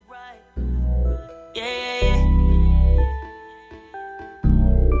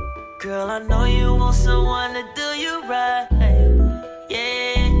want someone to do you right.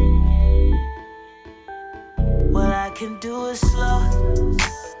 Yeah. What I can do it slow,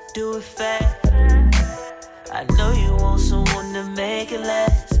 do it fast. I know you want someone to make it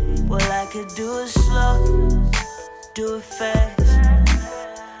last. What I can do it slow, do it fast.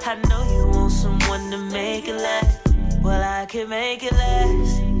 I know you want someone to make it last. Well, I can make it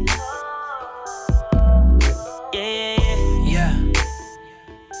last. Yeah, yeah, yeah.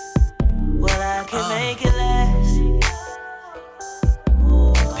 Well, I can make it last.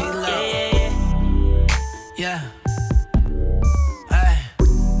 Yeah, yeah, yeah.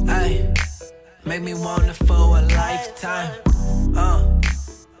 Ay, make me want it for a lifetime.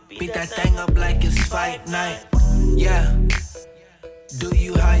 Beat that thing up like it's fight night. Yeah. Do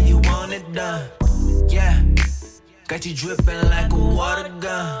you how you want it done? Yeah. Got you dripping like a water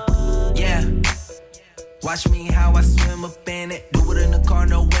gun. Yeah. Watch me how I swim up in it. Do it in the car,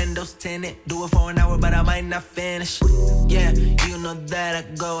 no windows tinted. Do it for an hour, but I might not finish. Yeah, you know that I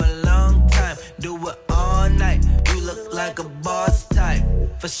go a long time. Do it all night. You look like a boss type,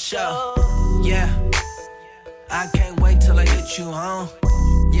 for sure. Yeah. I can't wait till I get you home.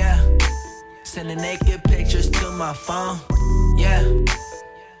 Yeah. Sending naked pictures to my phone. Yeah.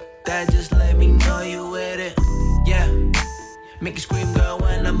 That just let me know you with it. Yeah. Make you scream, girl,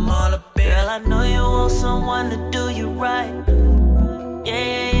 when I'm all up in. Girl, I know you want someone to do you right. Yeah,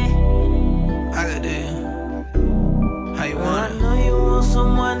 yeah, yeah. I got it. How you want it? I know you want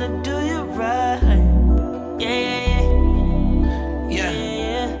someone to do you right. Yeah, yeah, yeah. Yeah,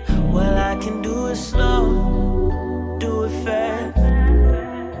 yeah. Well, I can do it slow, do it fast.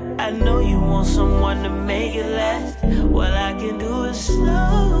 I know you want someone to make it last. Well, I can do it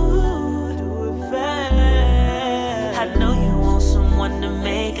slow, do it fast. I know you want someone to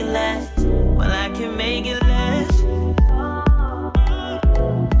make it last. Well, I can make it last.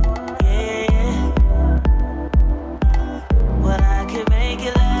 Yeah, yeah. Well, I can make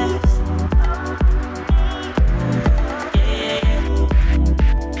it last. Yeah,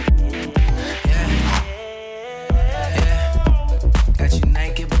 yeah. Yeah. Got you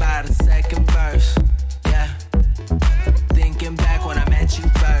naked by the second verse. Yeah. Thinking back when I met you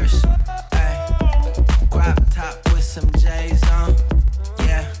first. Ay. Crop top with some J's on.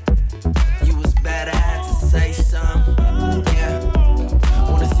 Yeah. You was bad, I had to say something. Yeah.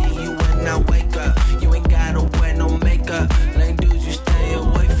 Wanna see you when I wake up. You ain't gotta wear no makeup. Lame dudes you stay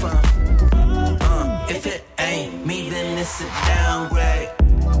away from. If it ain't me, then it's a downgrade.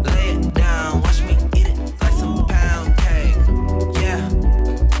 Lay it down, watch me eat it like some pound cake. Yeah.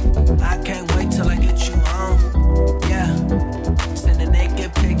 I can't wait till I get you home. Yeah. Sending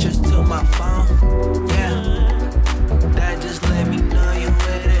naked pictures to my phone. Yeah. That just let me know you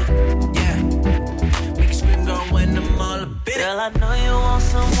with it. Yeah. Make you scream, girl, when I'm all up in it. Girl, I know you want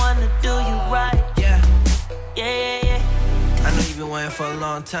someone to do you right. Yeah. Yeah, yeah, yeah. I know you've been waiting for a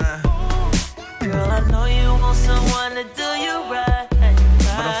long time. Girl, I know you want someone to do you right.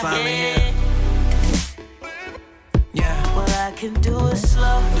 But I'm finally here. Yeah. Well, I can do it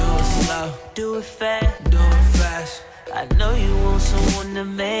slow, do it slow, do it fast, do it fast. I know you want someone to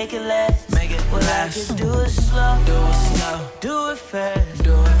make it last. Make it well, last. I can do it slow, do it fast,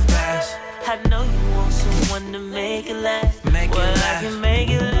 do it fast. I know you want someone to make it last. Make well, it last. I can make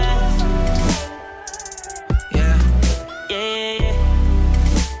it last. Yeah. Yeah, yeah,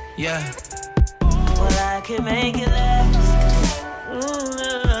 yeah. Yeah. Well, I can make it last.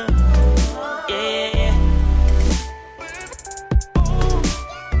 Yeah, yeah, yeah.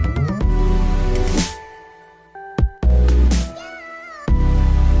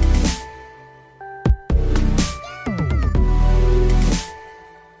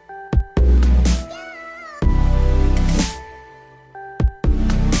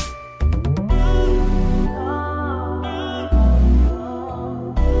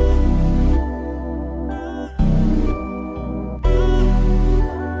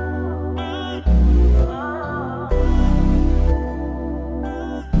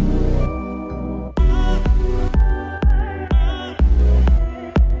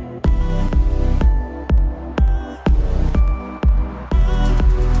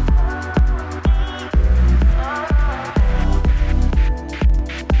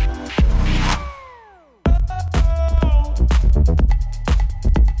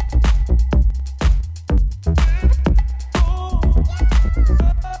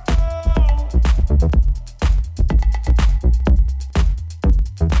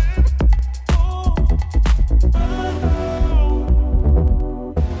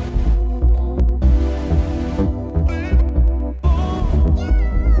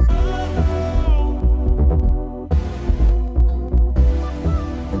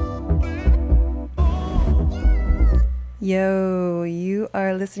 Yo, you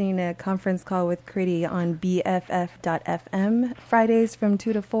are listening to Conference Call with Critty on BFF.FM. Fridays from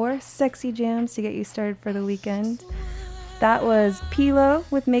 2 to 4. Sexy jams to get you started for the weekend. That was Pilo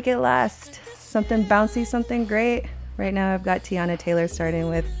with Make It Last. Something bouncy, something great. Right now I've got Tiana Taylor starting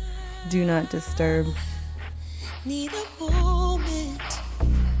with Do Not Disturb. Need a moment.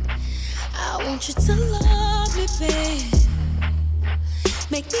 I want you to love me, babe.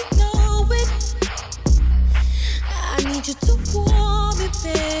 Make me know it. I need you to want me,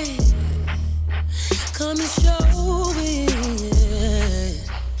 babe. Come and show it.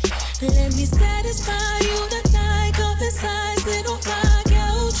 Let me satisfy you tonight. Come inside, sit on my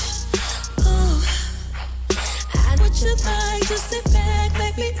couch. Oh, I know what you like. Just sit back,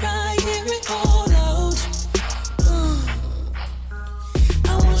 let me right here it all out. I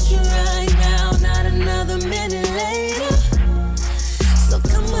want you right now, not another minute later. So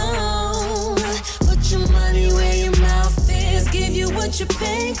come on, put your money where your mouth is. Give you what you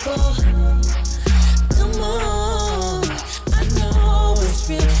pay for. Come on, I know it's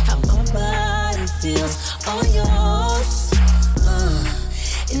real. How my body feels all yours.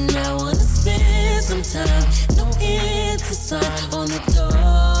 And I wanna spend some time. No inside on the door.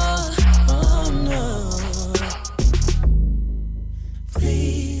 Oh no.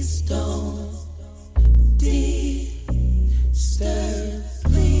 Please don't disturb.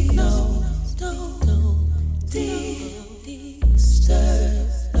 Please don't disturb.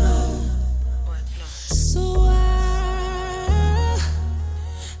 No. So I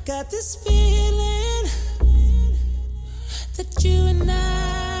got this feeling that you and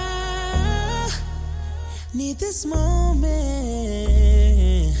I need this moment.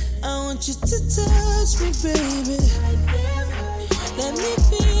 I want you to touch me, baby. Let me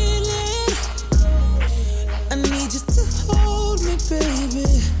feel it. I need you to hold me, baby.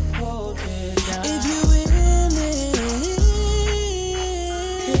 If you in it,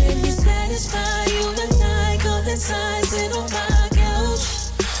 let me satisfy you tonight. Come inside, sit on my couch.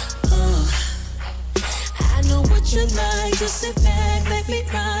 Oh, I know what you like. Just sit back, let me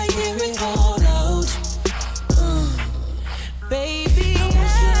right here and all out. Baby, I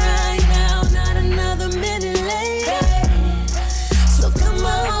want you right now, not another minute later. So come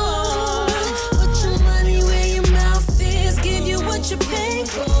on, put your money where your mouth is. Give you what you pay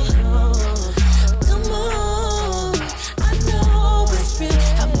for. Come on, I know it's real.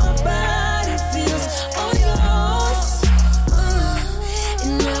 How my body feels all yours.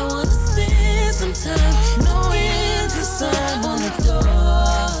 And I wanna spend some time. No inside on the door.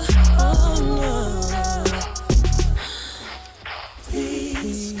 Oh no.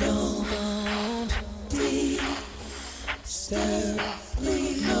 Please don't disturb.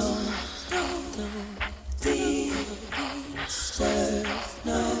 Please don't disturb.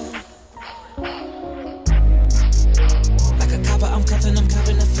 No. Like a copper, I'm cuffing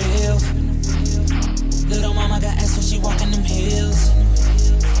the feel. Little mama got ass when she walking them hills.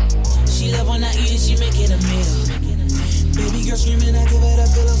 She love when I eat it, she make it a meal. Baby girl screaming, I give her a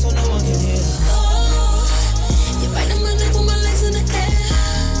pillow so no one can hear. You bite on my neck with my legs in the air.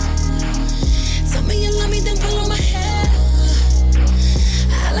 Tell me you love me, then pull on my hair.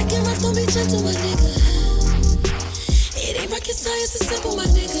 I like it rough, don't be gentle, my nigga. It ain't rocket science, it's simple, my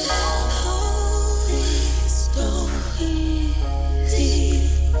nigga. Please don't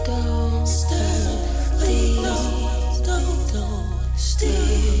disturb. Please don't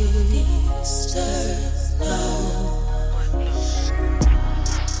disturb. No.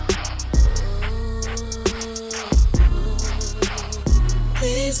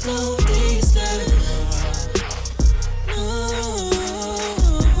 Please don't disturb. No.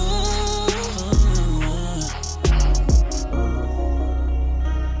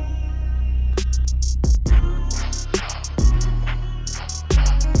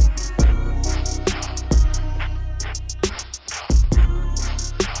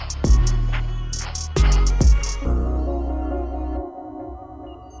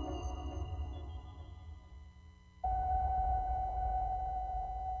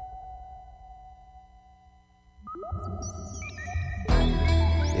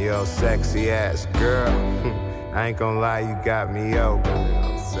 Yo, sexy ass girl. I ain't gonna lie, you got me open.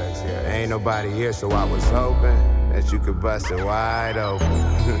 Ain't nobody here, so I was hoping that you could bust it wide open.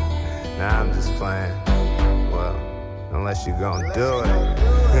 Nah, I'm just playing. Well, unless you gon' do it.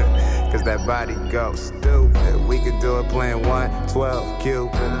 cause that body goes stupid. We could do it playing 1-12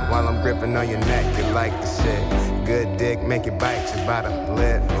 Cupid. While I'm gripping on your neck, you like the shit. Good dick, make you bite your bottom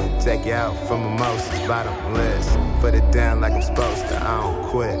lip. Take you out from mimosas, bottomless. Put it down like I'm supposed to, I don't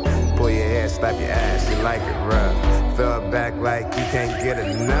quit. Pull your hair, slap your ass, you like it rough. Throw it back like you can't get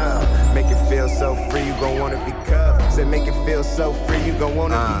enough. Make it feel so free, you gon' wanna be cuffed. Said make it feel so free, you gon'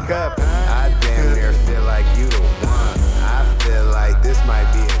 wanna be cuffed. I damn near feel like you the one. I feel like this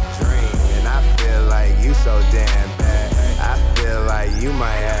might be a dream. And I feel like you so damn bad. I feel like you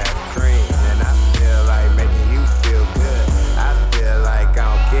might have cream. And I feel like making you feel good. I feel like I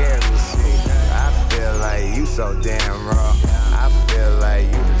don't care who see. I feel like you so damn raw. I feel like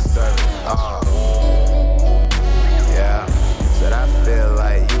you deserve it all. Yeah, said I feel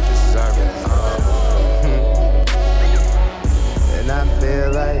like you deserve it all. And I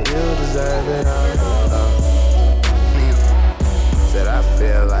feel like you deserve it all. Said I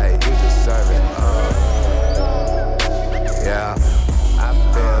feel like you deserve it all. Yeah, I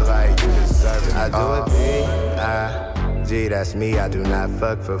feel like you deserve it. I do it B-I-G, that's me. I do not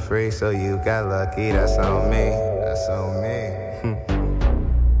fuck for free, so you got lucky. That's on me. That's on me.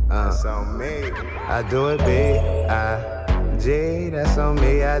 That's on me. I do it B-I-G, that's on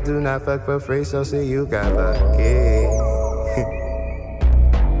me. I do not fuck for free, so see you got lucky.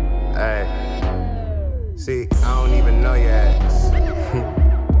 Hey, see, I don't even know your ass.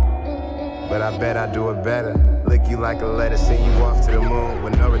 But I bet I do it better. Lick you like a letter, send you off to the moon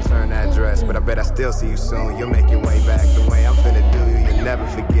with no return address. But I bet I still see you soon. You'll make your way back the way I'm finna do you. You'll never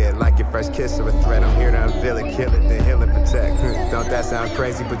forget. Like your first kiss or a threat. I'm here to unveil it, kill it, then heal it, protect. Don't that sound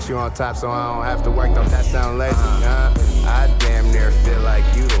crazy? Put you on top so I don't have to work. Don't that sound lazy? I damn near feel like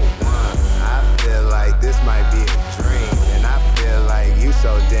you the one. I feel like this might be a dream. And I feel like you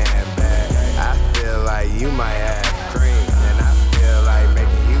so damn bad. I feel like you might have cream. And I feel like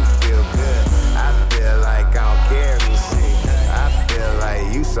making you feel good. I feel like I don't care who see. I feel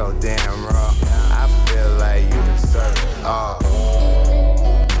like you so damn raw. I feel like you deserve it all.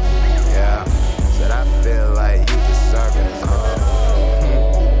 Yeah, said I feel like you deserve it all.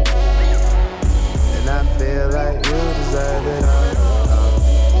 And I feel like you deserve it all.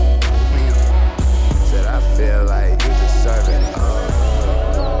 Said I feel like you deserve it all.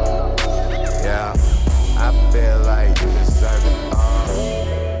 Yeah, I feel like you deserve it all.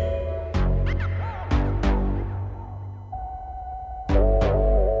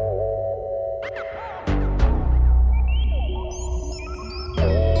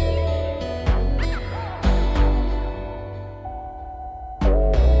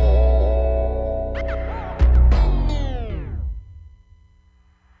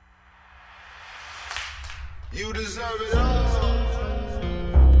 You deserve it all.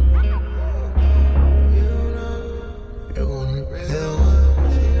 You want a real one.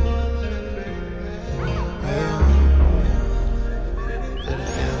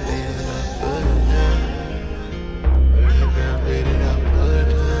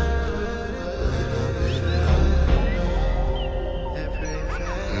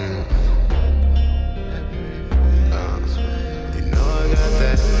 You know I got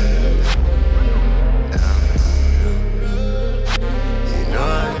that.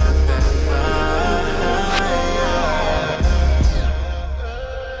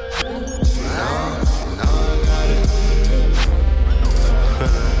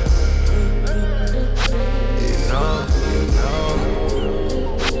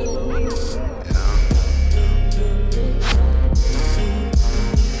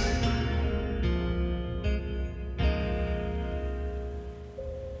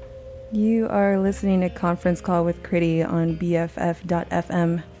 You are listening to Conference Call with Critty on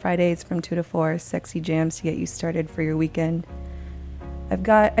BFF.FM, Fridays from 2 to 4, sexy jams to get you started for your weekend.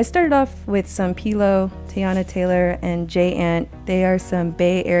 I started off with some Pilo, Tiana Taylor, and Jay Ant. They are some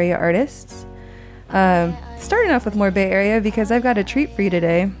Bay Area artists. Starting off with more Bay Area because I've got a treat for you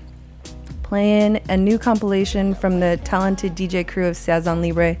today. Playing a new compilation from the talented DJ crew of Sazon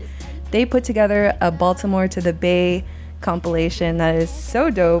Libre. They put together a Baltimore to the Bay compilation that is so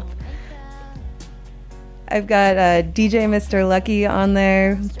dope. I've got DJ Mr. Lucky on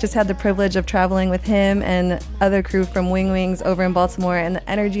there. Just had the privilege of traveling with him and other crew from Wing Wings over in Baltimore, and the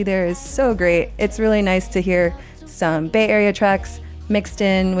energy there is so great. It's really nice to hear some Bay Area tracks mixed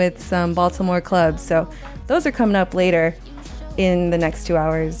in with some Baltimore clubs. So those are coming up later in the next 2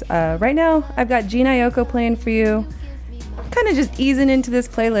 hours. Right now, I've got Gina Yoko playing for you. Kind of just easing into this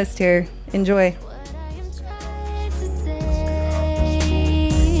playlist here. Enjoy.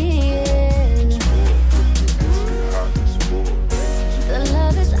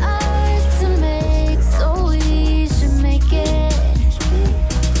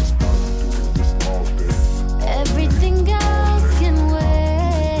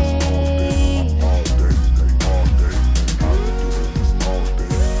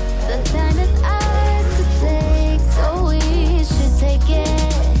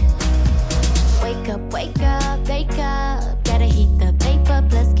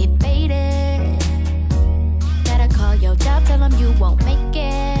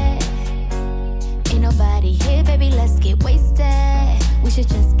 we should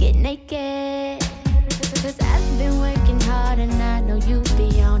just get naked. Cause I've been working hard and I know you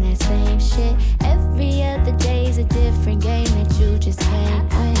be on that same shit. Every other day's a different game that you just can't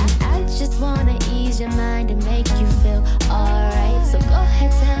win. I just wanna ease your mind and make you feel alright. So go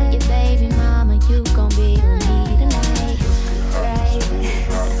ahead, tell your baby mama you gon' be with me tonight, right?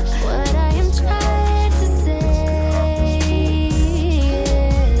 What I am trying to say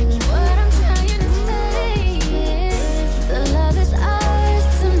is, what I'm trying to say is, the love is ours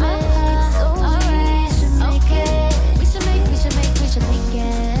to make. So we should make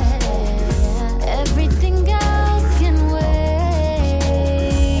it. Everything else can wait.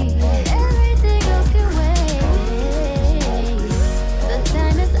 Everything else can wait. The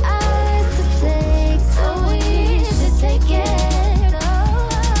time is ours to take, so we should take it.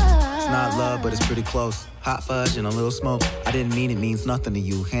 It's not love, but it's pretty close. Hot fudge and a little smoke. I didn't mean it, means nothing to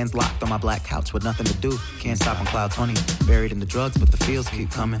you. Hands locked on my black couch with nothing to do. Can't stop on cloud 20. Buried in the drugs, but the feels keep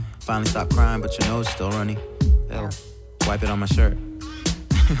coming. Finally stopped crying, but your nose still runny. Ew. Wipe it on my shirt.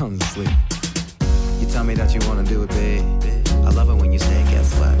 I'm asleep. You tell me that you wanna do it big. I love it when you say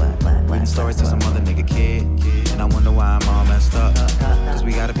guess what. Reading stories to some other nigga kid. And I wonder why I'm all messed up. Cause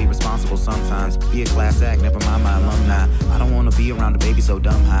we gotta be responsible sometimes. Be a class act, never mind my alumni. I don't wanna be around a baby so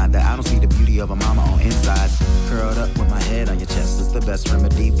dumb high that I don't see the beauty of a mama on insides. Curled up with my head on your chest is the best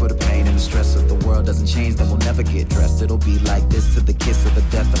remedy for the pain and the stress. If the world doesn't change, then we'll never get dressed. It'll be like this to the kiss of the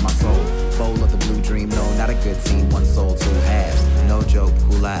death of my soul. Bowl of the blue dream, no, not a good team. One soul, two halves. No joke,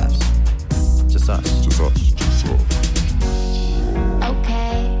 who laughs? Just us.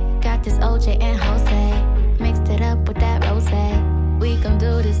 Okay, got this OJ and Jose. Mixed it up with that rosé. We gon'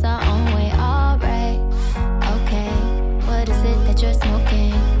 do this our own way, alright. Okay, what is it that you're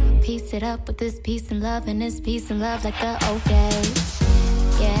smoking? Piece it up with this peace and love, and this peace and love like the old days.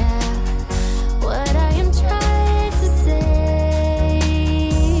 Yeah, what I am trying to say.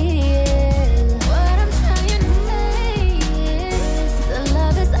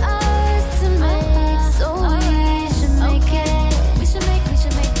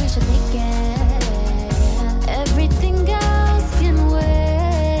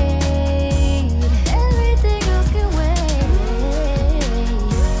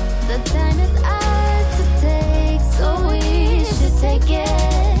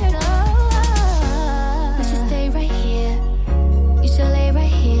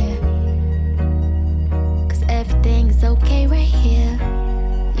 Okay right here.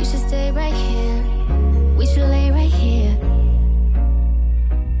 You should stay right here. We should lay right here.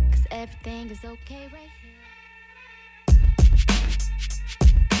 Cause everything is okay right here.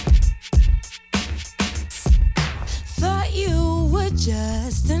 Thought you were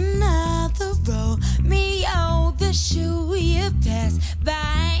just another Romeo, the shoe you passed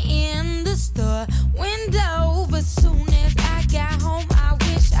by in the store window. But soon as I got home, I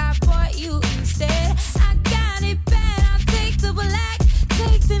wish I bought you instead. I got it bad. The black,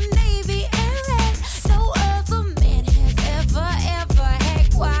 take the navy and red. No other man has ever had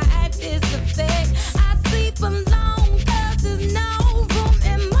quite this effect. I sleep alone cause there's no room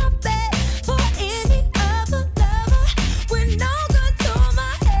in my bed for any other lover with no gun to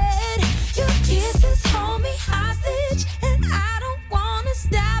my head. Your kisses hold me hostage and I don't wanna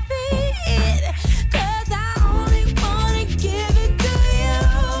stop it. Cause I only wanna give it to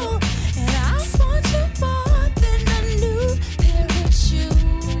you. And I want you more than I knew.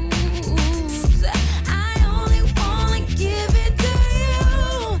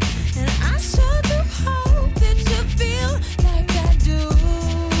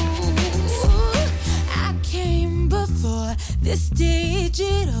 This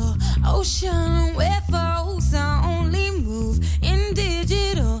digital ocean where folks only move in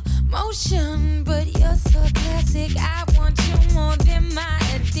digital motion. But you're so classic, I want you more than my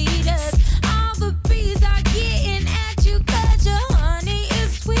Adidas. All the bees are getting at you cause your honey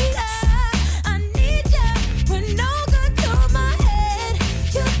is sweeter. I need you with no gun to my head.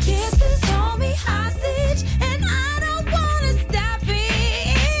 Your kisses hold me hostage and I don't wanna stop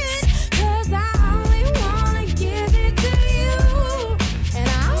it. Cause I only wanna give it to you. And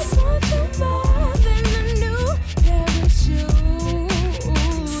I want you more than a new pair of shoes.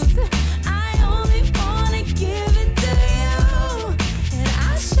 I only wanna give it to you.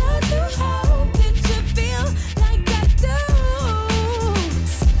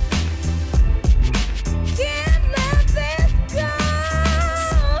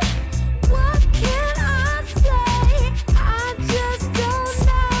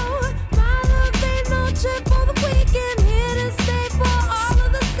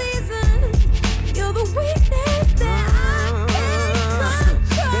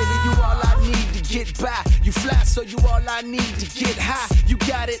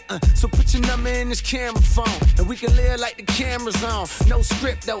 got it. So put your number in this camera phone, and we can live like the camera's on. No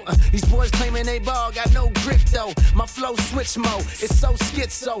script though. These boys claiming they ball, got no grip though. My flow switch mode, it's so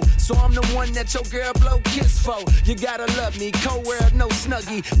schizo. So I'm the one that your girl blow kiss for. You gotta love me, co-world, no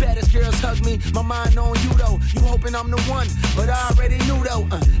snuggie. Baddest girls hug me, my mind on you though. You hoping I'm the one, but I already knew though.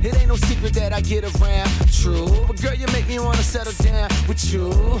 It ain't no secret that I get around. True, but girl, you make me wanna settle down with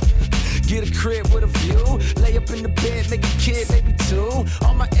you. Get a crib with a view, lay up in the bed, make a kid, maybe two.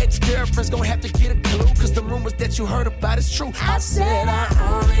 All my ex-girlfriends gon' have to get a clue, cause the rumors that you heard about is true. I said I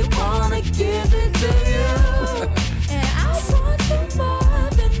only wanna give it to you, and I want you more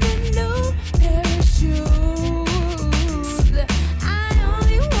than a new pair of shoes. I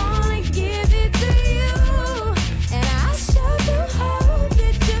only wanna give it to you, and I sure do hope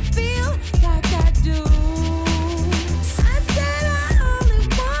that you feel like I do. I said I only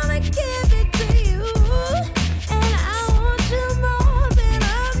wanna give it to you, and I want you more than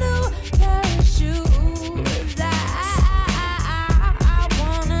a new pair of shoes. I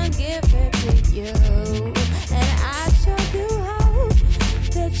wanna give it to you, and I sure do hope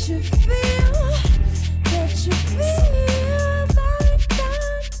that you feel like I do.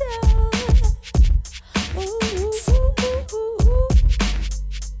 Ooh.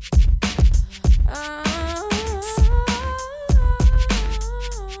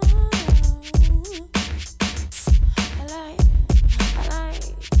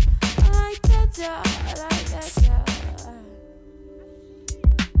 I like that, y'all. I like that, y'all.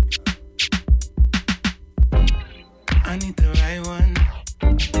 I need the right one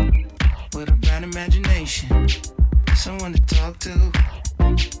with a bright imagination, someone to talk to,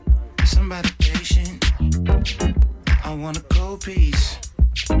 somebody patient. I want a cold piece,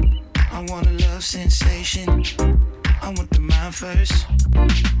 I want a love sensation, I want the mind first,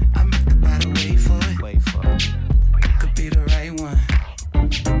 I make the body wait for it. Could be the right one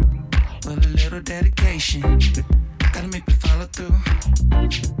with a little dedication. Gotta make me follow through,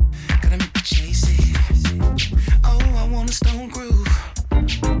 gotta make me chase it. Oh, I want a stone groove,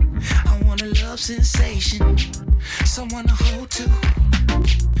 I want a love sensation, someone to hold to,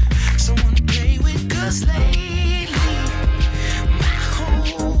 someone to play with. Cause lately my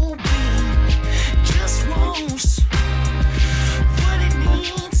whole being just wants what it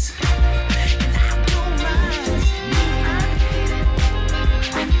needs, and I don't mind.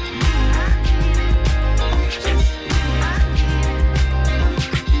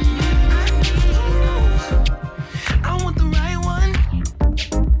 I want the right one.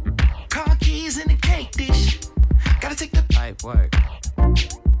 Car keys in a cake dish. Gotta take the pipe work.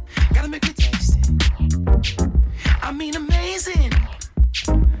 Gotta make me taste it. I mean amazing.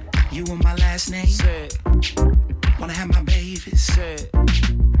 You and my last name. Shit. Wanna have my babies. Shit.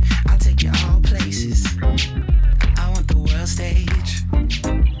 I'll take you all places. I want the world stage.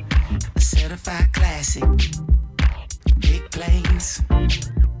 A certified classic. Big planes.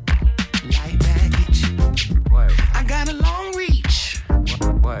 Light baggage. Work. I got a long reach.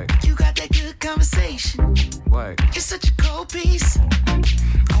 Work. You got that good conversation. Work. You're such a cold piece.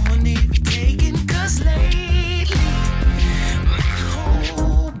 I want it taken, cause lately my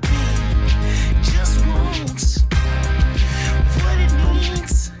whole being just wants what it needs.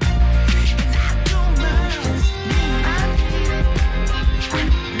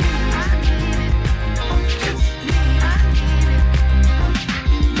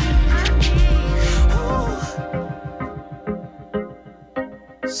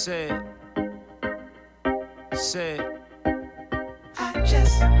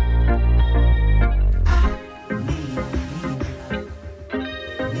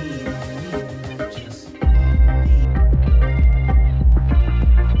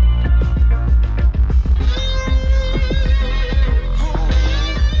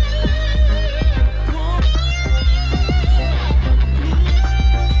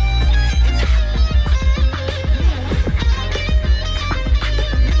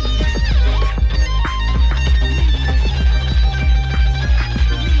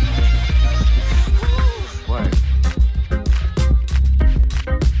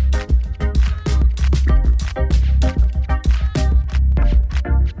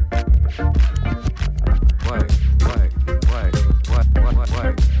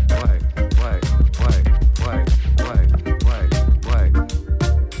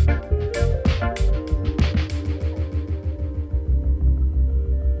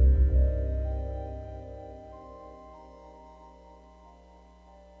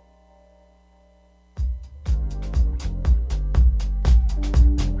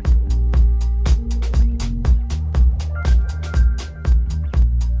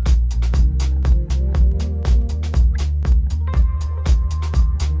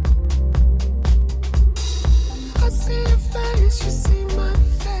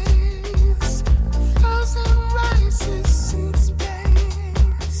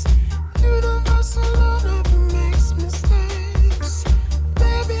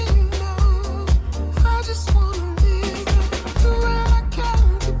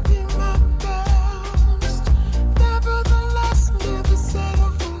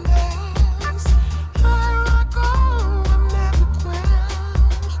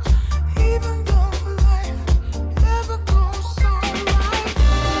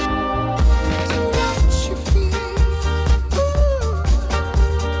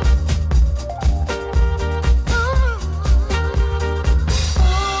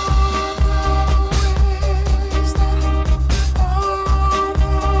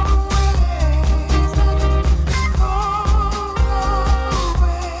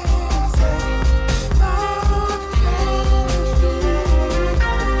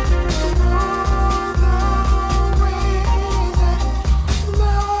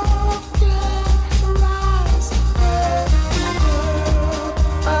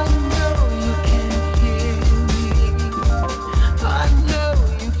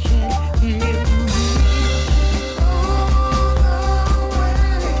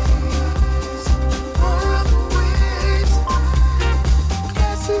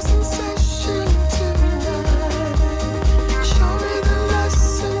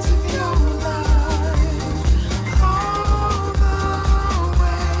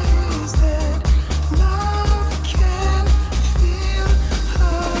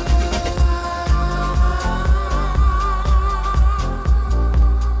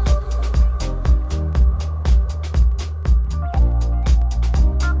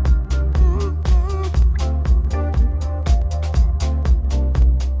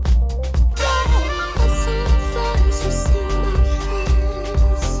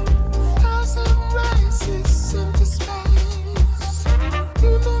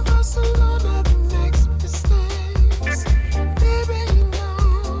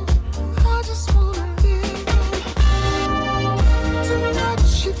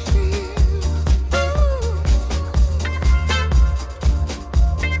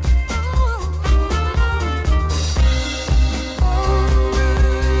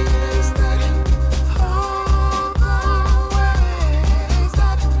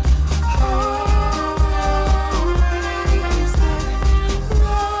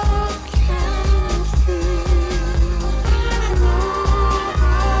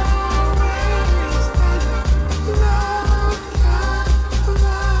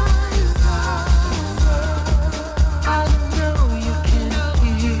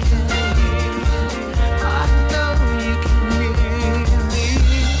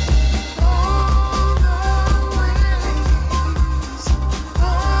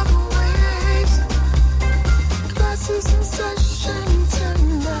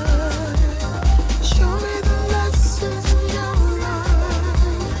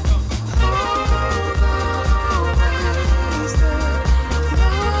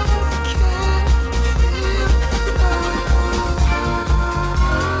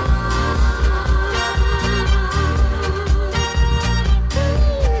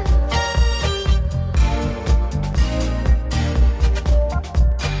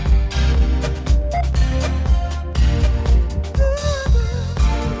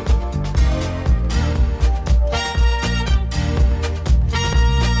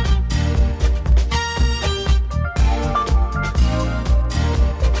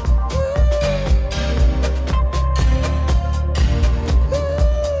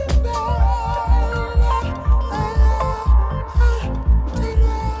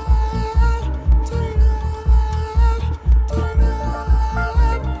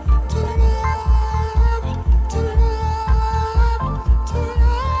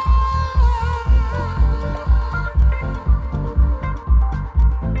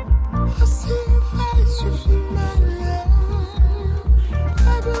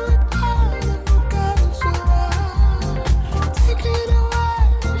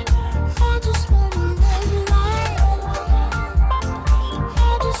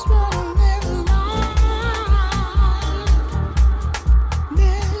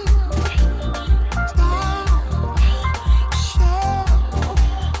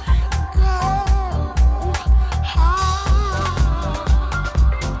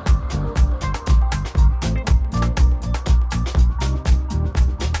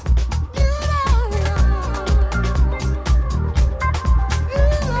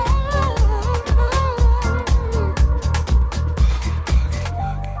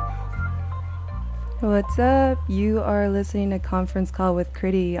 What's up? You are listening to Conference Call with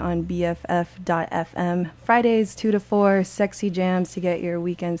Critty on BFF.FM. Fridays 2 to 4, sexy jams to get your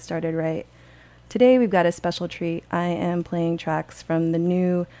weekend started right. Today we've got a special treat. I am playing tracks from the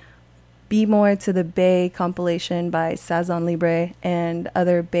new Bmore to the Bay compilation by Sazon Libre and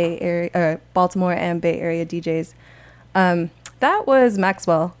other Bay Area, Baltimore and Bay Area DJs. That was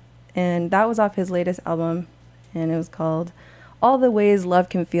Maxwell, and that was off his latest album, and it was called All the Ways Love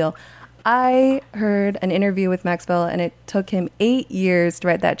Can Feel. I heard an interview with Maxwell, and it took him 8 years to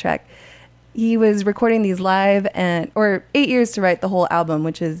write that track. He was recording these live, or 8 years to write the whole album,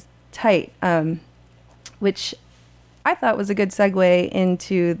 which is tight, which I thought was a good segue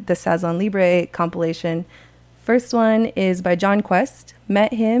into the Sazon Libre compilation. First one is by John Quest.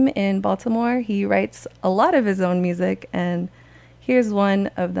 Met him in Baltimore. He writes a lot of his own music, and here's one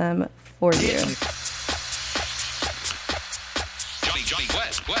of them for you.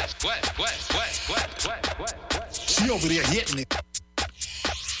 She over there hitting it.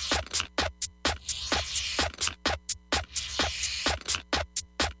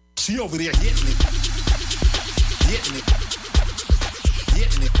 She over there hitting it. Hitting it.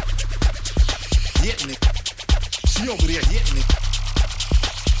 Hitting it. Hitting it. She over there hitting it.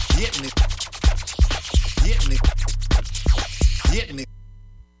 Hitting it. Hitting it. Hitting it.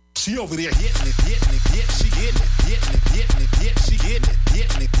 She over there hitting it, hitting it, hit, she getting it, hitting it, hitting it, hit, she getting it,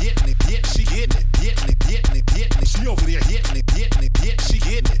 hitting it, hitting it, hit, she getting it, hitting it, hitting it, hitting it. She over there hitting it, hitting it, hit, she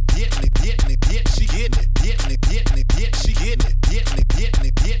getting it, hitting it, hitting it, hit, she getting it, hitting it, hitting it, hit, she getting it, hitting it, hitting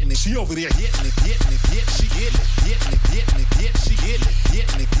it, hitting it. She over there hitting it, hitting it, hit, she getting it, hitting it, hitting it, hit, she getting it,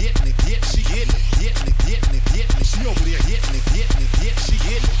 hitting it, hitting it, hit, she getting it, hitting it, hitting it, hitting it. She over there hitting it, hitting it, hit, she getting it, hitting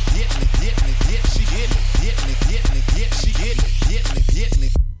it, hitting it, hit, she getting it, hitting it, hitting it, hit, she getting it, hitting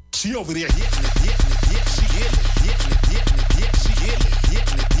it, hitting it. She over there hitting it, hitting it, hit, she getting it, hitting it, hitting it, hit, she getting it, hitting it, hitting it, hit, she getting it, hitting it, hitting it, hitting it. She over there hitting it, hitting it, hit, she getting it, hitting it, hitting it, hit, she getting it,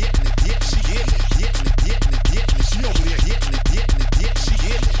 hitting it, hitting it, hit, she getting it, hitting it, hitting it, hitting it. She over there hitting it, hitting it, hit, she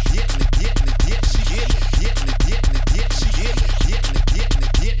getting it, hitting it, hitting it, hit, she getting it, hitting it, hitting it, hit, she getting it, hitting it, hitting it,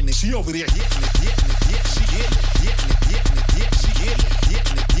 hitting it. She over there hitting it, hitting it, hit, she getting it, hitting it, hitting it, hit, she getting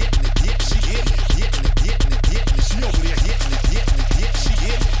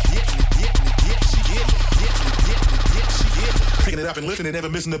it, hitting it, hitting it, hit, she getting it. Picking it up and lifting it, never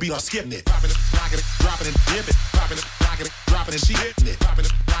missing the beat or skipping it. Popping it, rocking it, dropping it, dip it. Popping it, rocking it, dropping it, she hitting it. Popping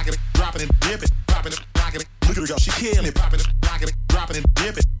it, rocking it, dropping it, dip it. Popping it, rocking it, look at her go, she killing it. Popping it, rocking it, dropping it,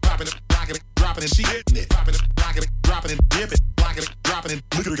 dip it. Popping it, rocking it, dropping it, she hitting it. Popping it, rocking it, dropping it, dip it. Rocking it, dropping it,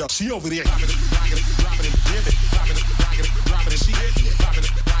 look at her go, she over there. Popping it, rocking it, dropping it, dip it. Popping it, rocking it, dropping it, she hitting it. Popping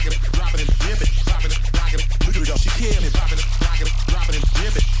it, rocking it, dropping it, dip it. Popping it, rocking it, look at her go, she killing it. Popping it, rocking it, dropping it,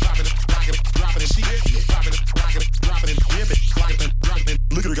 dip it. Popping it, rocking it, dropping it, she hitting it. Popping it, rocking it, dropping it, dip it. Rocking it, dropping it,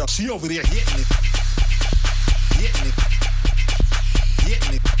 look at her go, she over there hitting it. Hitting it.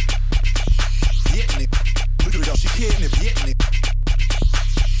 Hitting it. Hitting it. Look at her go, she killing it. Hitting it.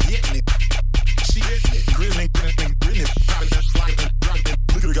 Hitting it. She hitting it. Gritting it, gritting it, gritting it. Popping it, rocking it, dropping it.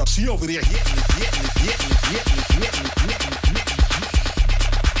 Look at her go, she over there hitting it. Hitting it. Hitting it. Hitting it. Hitting it. Hitting it.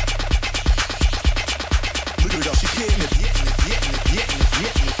 Look at her go, she killing it. Hitting it. Hitting it. Hitting it.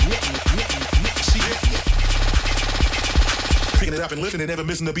 Hitting it. Hitting it. Hitting it. She hitting it. Picking it up and lifting it, never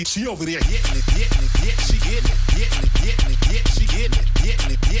missing the beat. She over there hitting it, hitting it, hit, she getting it, hitting it, hitting it, hit, she getting it,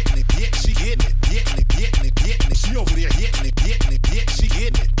 hitting it, hitting it, hit, she getting it, hitting it, hitting it, hitting it. She over there hitting it, hitting it, hit, she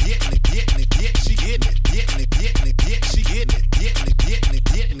getting it, hitting it, hitting it, hit, she getting it, hitting it, hitting it, hit, she getting it, hitting it, hitting it,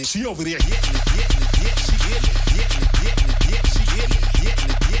 hitting it. She over there hitting it, hitting it, hit, she getting it, hitting it, hitting it, hit, she getting it, hitting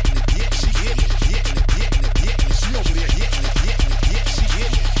it, hitting it, hit, she getting it, hitting it, hitting it, hitting it. She over there hitting it, hitting it, hit, she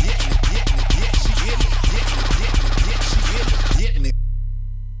getting it, hitting it, hitting it, hit, she getting it, hitting it, hitting it, hit, she getting it, hitting it.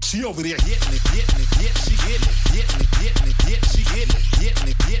 She over there hitting it, hitting it, hit, she getting it, hitting it, hitting it, hit, she getting it, hitting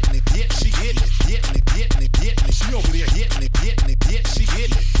it, hitting it, hit, she getting it, hitting it, hitting it, hitting it. She over there hitting it, hitting it, hit, she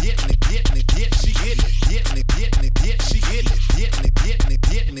getting it, hitting it, hitting it, hit, she getting it, hitting it, hitting it, hit, she getting it, hitting it, hitting it,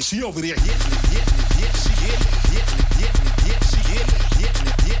 hitting it. She over there hitting it, hitting it, hit, she getting it, hitting it, hitting it, hit, she getting it, hitting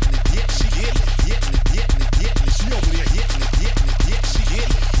it, hitting it, hit, she getting it, hitting it, hitting it, hitting it. She over there hitting it, hitting it, hit, she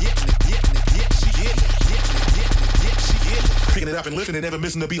getting it, hitting it, hitting it, hit, she getting it, hitting it, hitting it, hit, she getting it. Picking it up and lifting it, never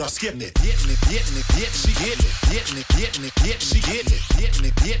missing the beat or skipping it. Hitting it, hitting it, hit, she getting it, hitting it, hitting it, hit, she getting it, hitting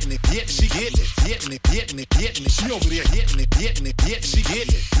it, hitting it, hit, she getting it, hitting it, hitting it, hitting it. She over there hitting it, hitting it, hit, she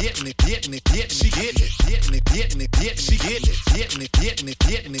getting it, hitting it, hitting it, hit, she getting it, hitting it, hitting it, hit, she getting it, hitting it, hitting it,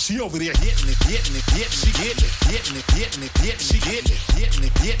 hitting it. She over there hitting it, hitting it, hit, she getting it, hitting it, hitting it, hit, she getting it, hitting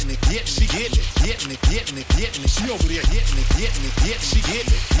it, hitting it, hit, she getting it, hitting it, hitting it, hitting it. She over there hitting it, hitting it, hit, she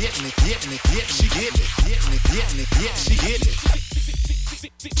getting it, hitting it, hitting it, hit, she getting it, hitting it, hitting it, hit, she getting it.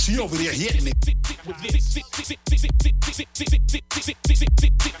 She over there hitting it.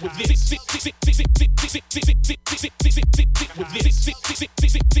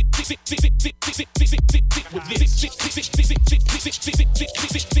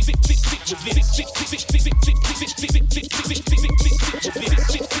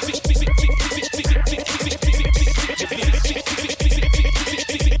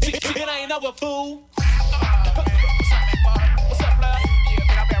 It ain't no fool.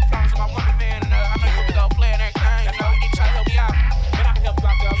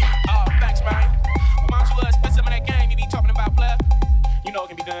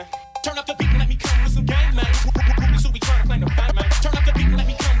 Turn up the beat and let me come with some game, man. So we tryna claim the bang, man. Turn up the beat and let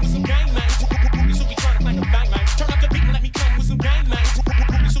me come with some game, man. So we tryna claim the bang, man. Turn up the beat and let me come with some game, man.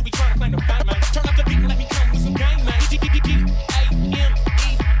 So we tryna claim the bang, man. Turn up the beat and let me come with some game, man. D-D-D-D-A-M-E.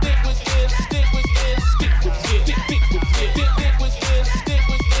 Stick with this, stick with this, stick with this, stick with this, stick with this, stick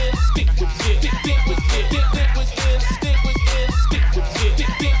with this, stick with this, stick with this, stick with this, stick with this, stick with this, stick with this, stick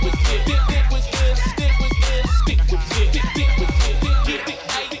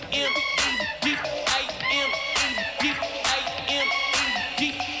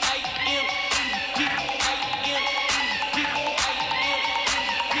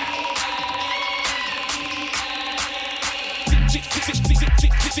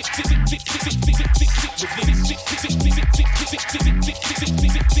this, stick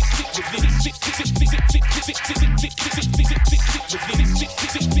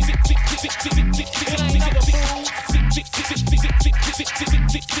with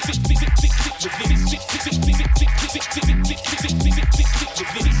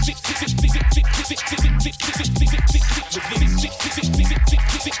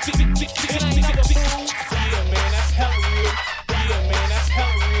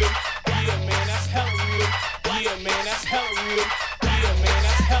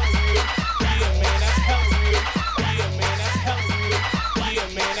stick with this, stick with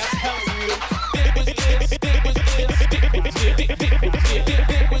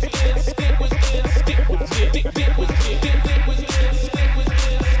this.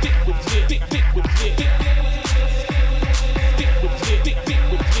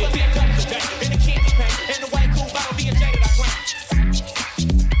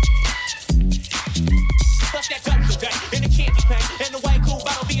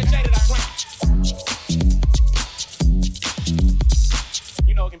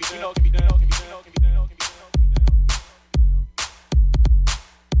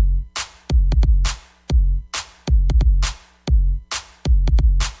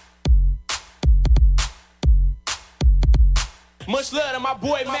 Much love to my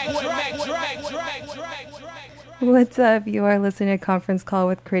boy Mac. What's up? You are listening to Conference Call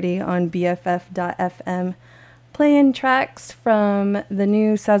with Critty on BFF.FM, playing tracks from the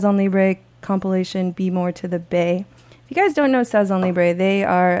new Saison Libre compilation, Bmore to the Bay. If you guys don't know Saison Libre, they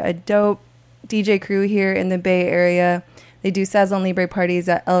are a dope DJ crew here in the Bay Area. They do Saison Libre parties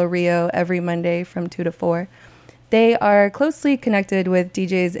at El Rio every Monday from 2 to 4. They are closely connected with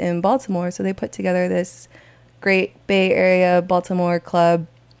DJs in Baltimore, so they put together this great Bay Area Baltimore club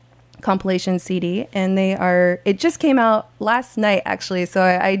compilation CD, and it just came out last night actually, so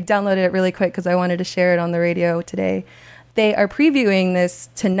I downloaded it really quick because I wanted to share it on the radio today. They are previewing this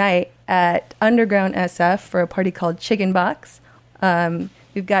tonight at Underground SF for a party called Chicken Box.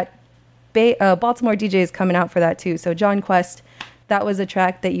 We've got Baltimore DJs coming out for that too. So John Quest, that was a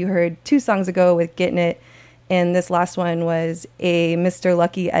track that you heard 2 songs ago with Getting It, and this last one was a Mr.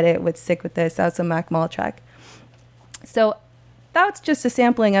 Lucky edit with Sick With This. That's a Mac Mall track. So that's just a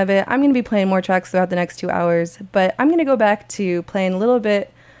sampling of it. I'm going to be playing more tracks throughout the next 2 hours, but I'm going to go back to playing a little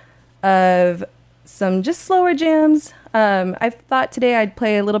bit of some just slower jams. I thought today I'd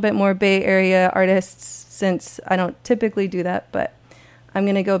play a little bit more Bay Area artists since I don't typically do that, but I'm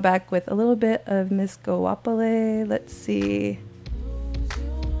going to go back with a little bit of Miss Goapale. Let's see.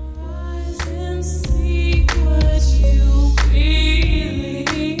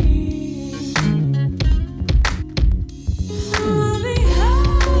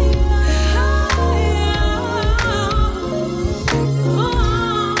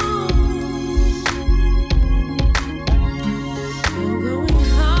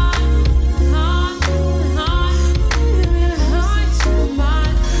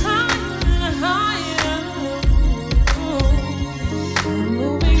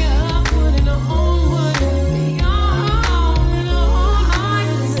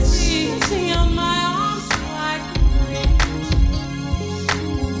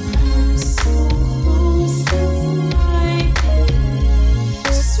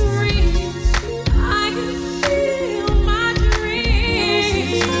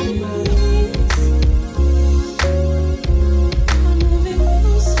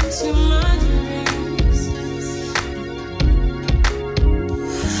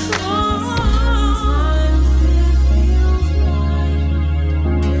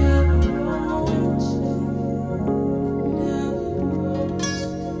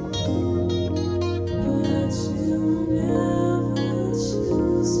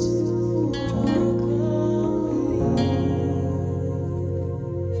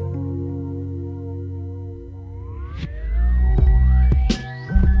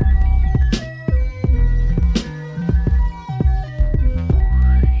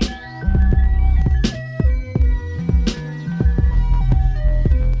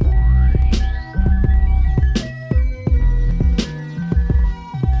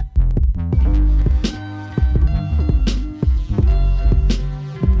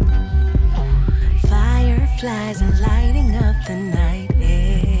 fireflies and lighting up the night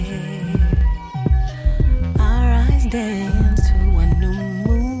air. Our eyes dance to a new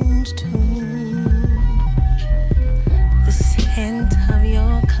moon's tune. The scent of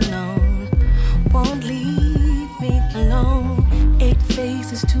your cologne won't leave me alone. 8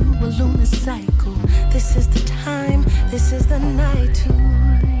 phases to a lunar cycle. This is the time, this is the night to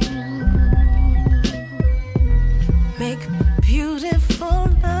make beautiful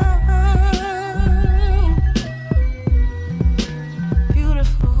love.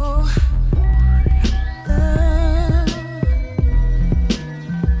 Beautiful love.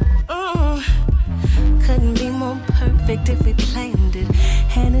 Couldn't be more perfect if we planned it.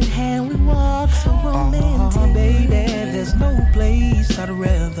 Hand in hand we walk so romantic. Oh, baby, there's no place I'd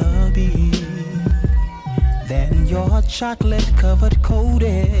rather be than your chocolate-covered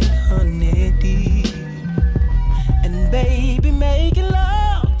coated honey deep. And baby, making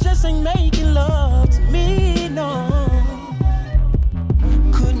love just ain't making love to me, no.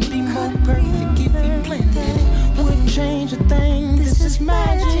 Couldn't be more perfect if you planned it. Wouldn't change a thing, this is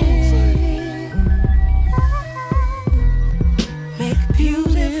magic. Make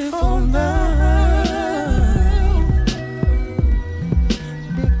beautiful love.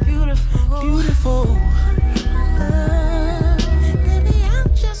 Beautiful. Beautiful. Baby, I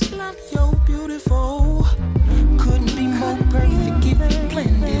just love your beautiful. Couldn't be more perfect if you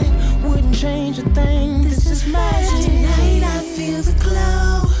planned it. Wouldn't change a thing, this is magic. Tonight I feel the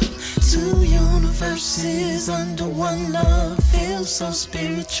glow. 2 universes under one love feels so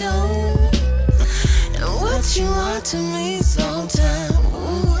spiritual. And what you are to me is all time.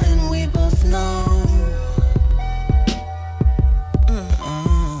 Ooh, and we both know.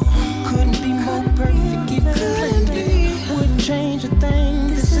 Couldn't be more perfect if you planned it. Wouldn't change a thing,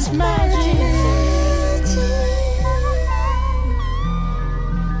 this is magic.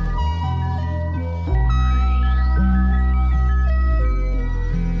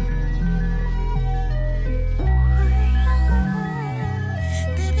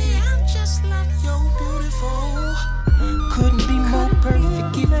 Baby, I just love your beautiful. Couldn't be more perfect.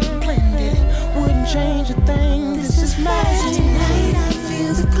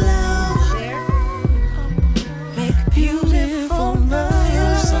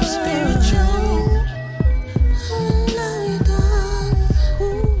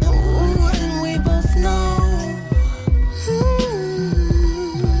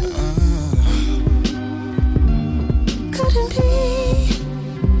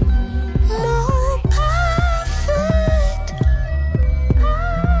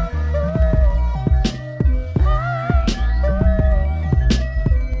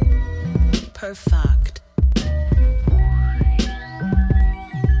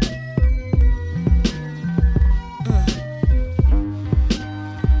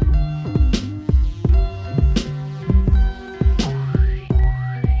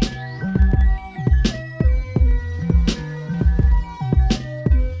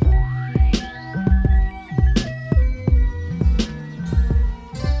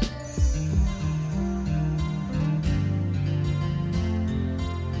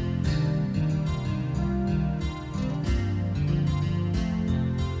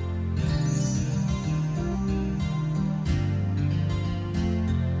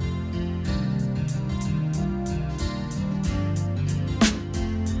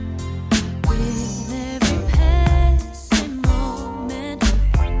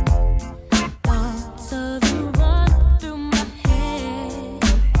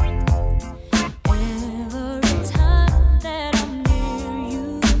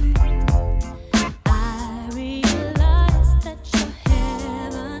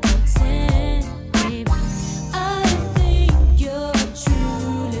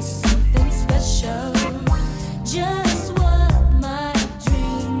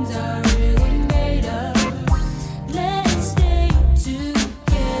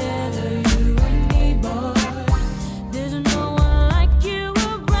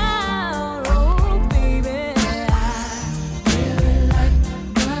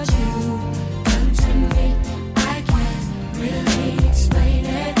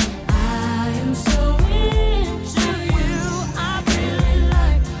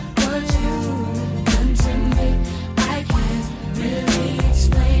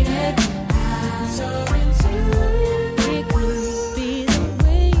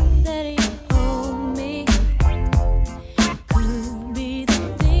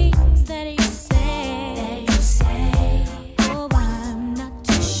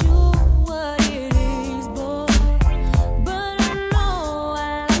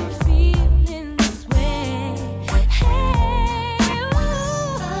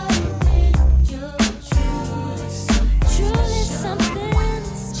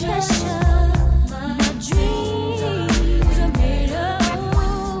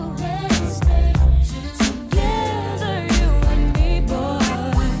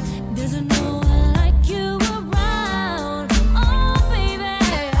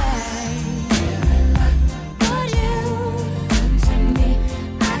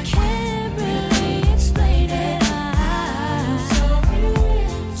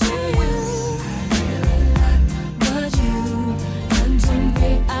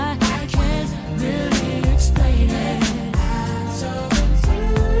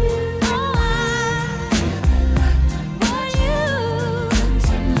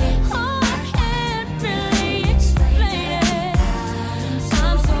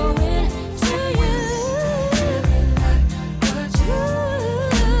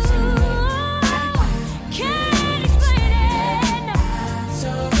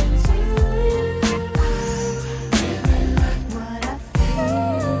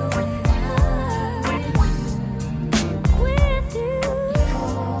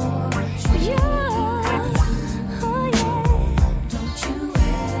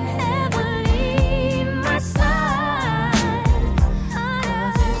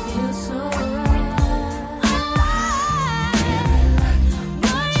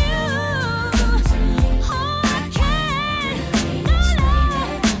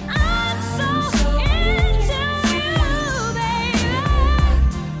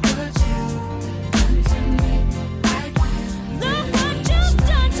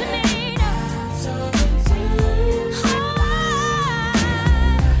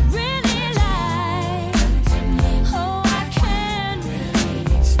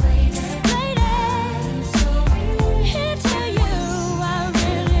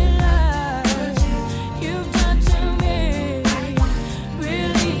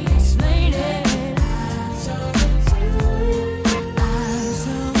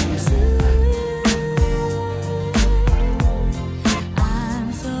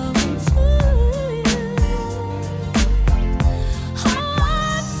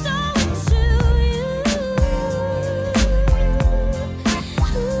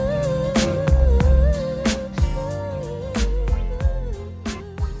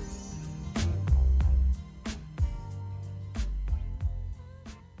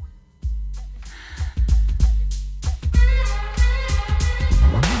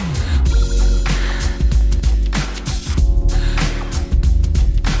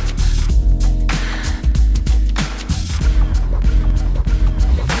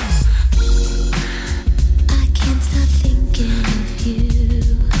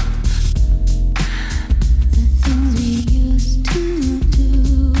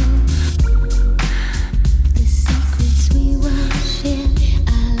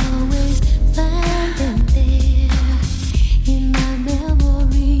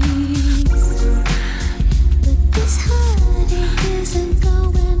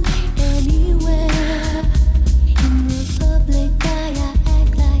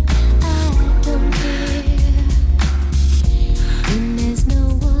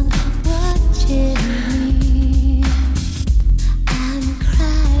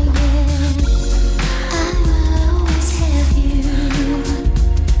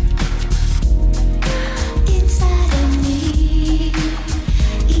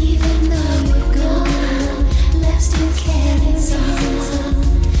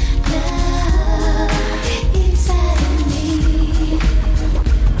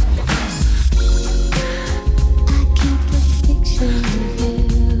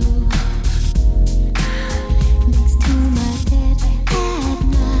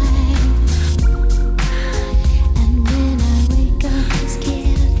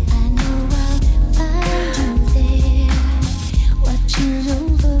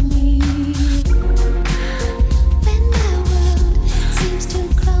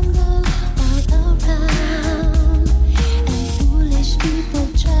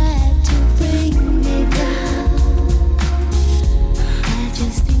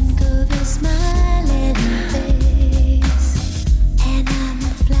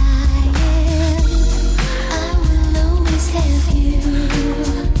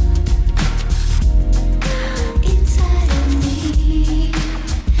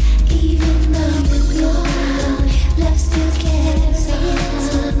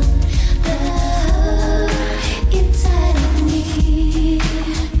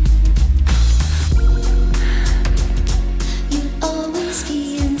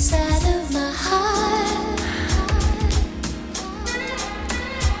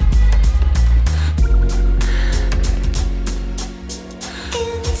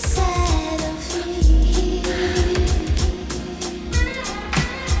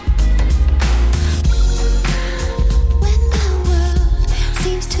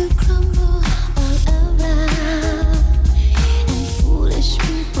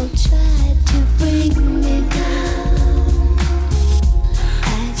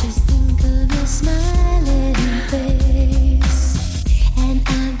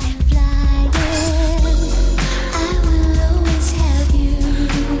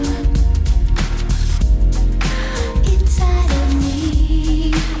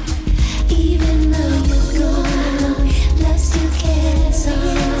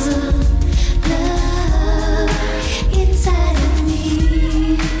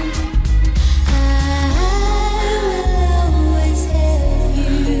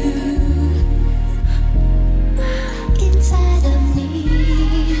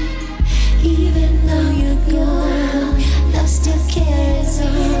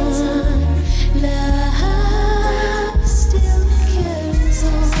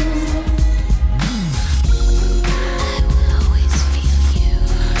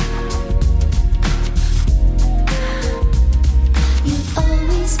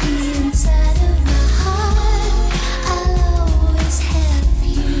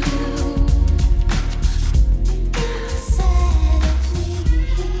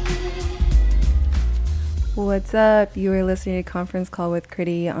 What's up? You are listening to Conference Call with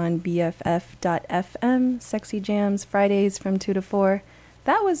Critty on BFF.FM. Sexy Jams, Fridays from 2 to 4.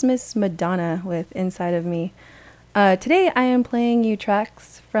 That was Miss Madonna with Inside of Me. Today I am playing you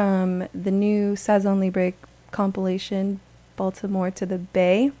tracks from the new Saison Libre compilation, Baltimore to the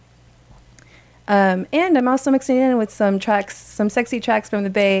Bay. And I'm also mixing in with some tracks, some sexy tracks from the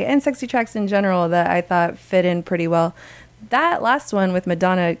Bay and sexy tracks in general that I thought fit in pretty well. That last one with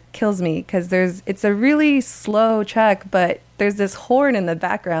Madonna kills me because it's a really slow track, but there's this horn in the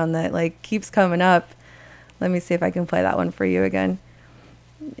background that like keeps coming up. Let me see if I can play that one for you again.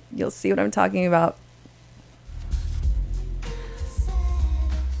 You'll see what I'm talking about.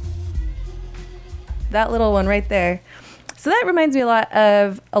 That little one right there. So that reminds me a lot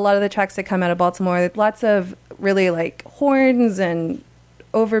of the tracks that come out of Baltimore. Lots of really like horns and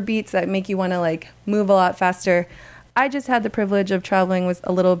overbeats that make you want to like move a lot faster. I just had the privilege of traveling with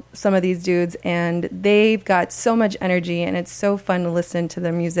some of these dudes, and they've got so much energy, and it's so fun to listen to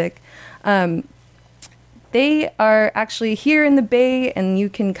their music. They are actually here in the Bay, and you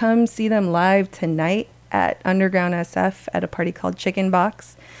can come see them live tonight at Underground SF at a party called Chicken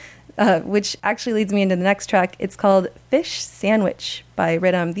Box, which actually leads me into the next track. It's called Fish Sandwich by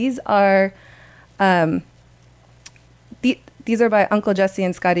Rhythm. These are by Uncle Jesse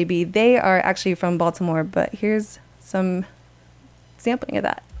and Scotty B. They are actually from Baltimore, but here's some sampling of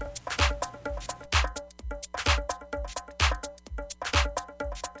that.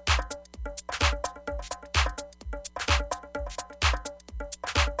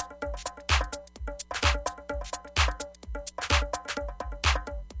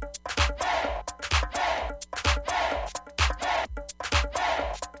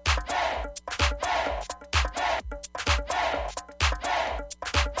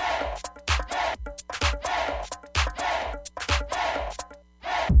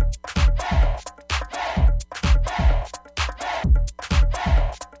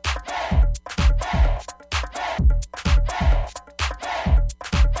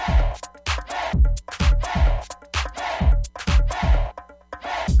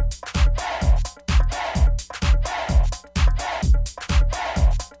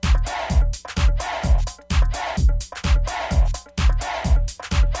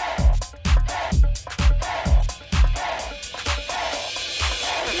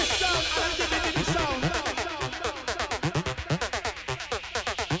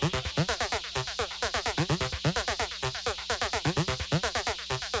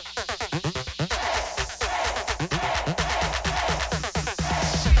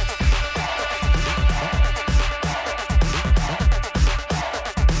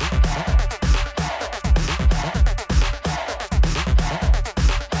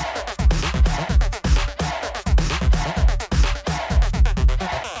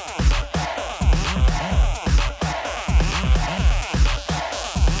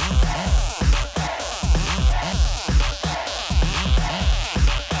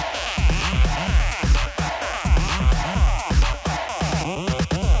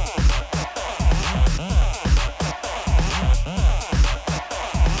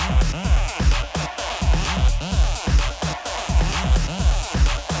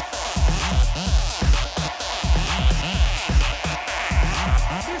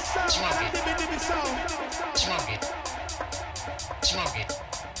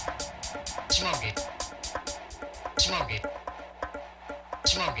 smoke it, smoke it,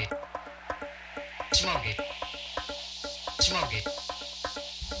 smoke it, smoke it, smoke it,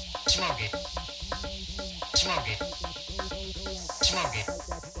 smoke it, smoke it, smoke it, smoke it, smoke it, smoke it,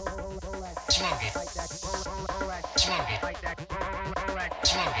 smoke it, smoke it.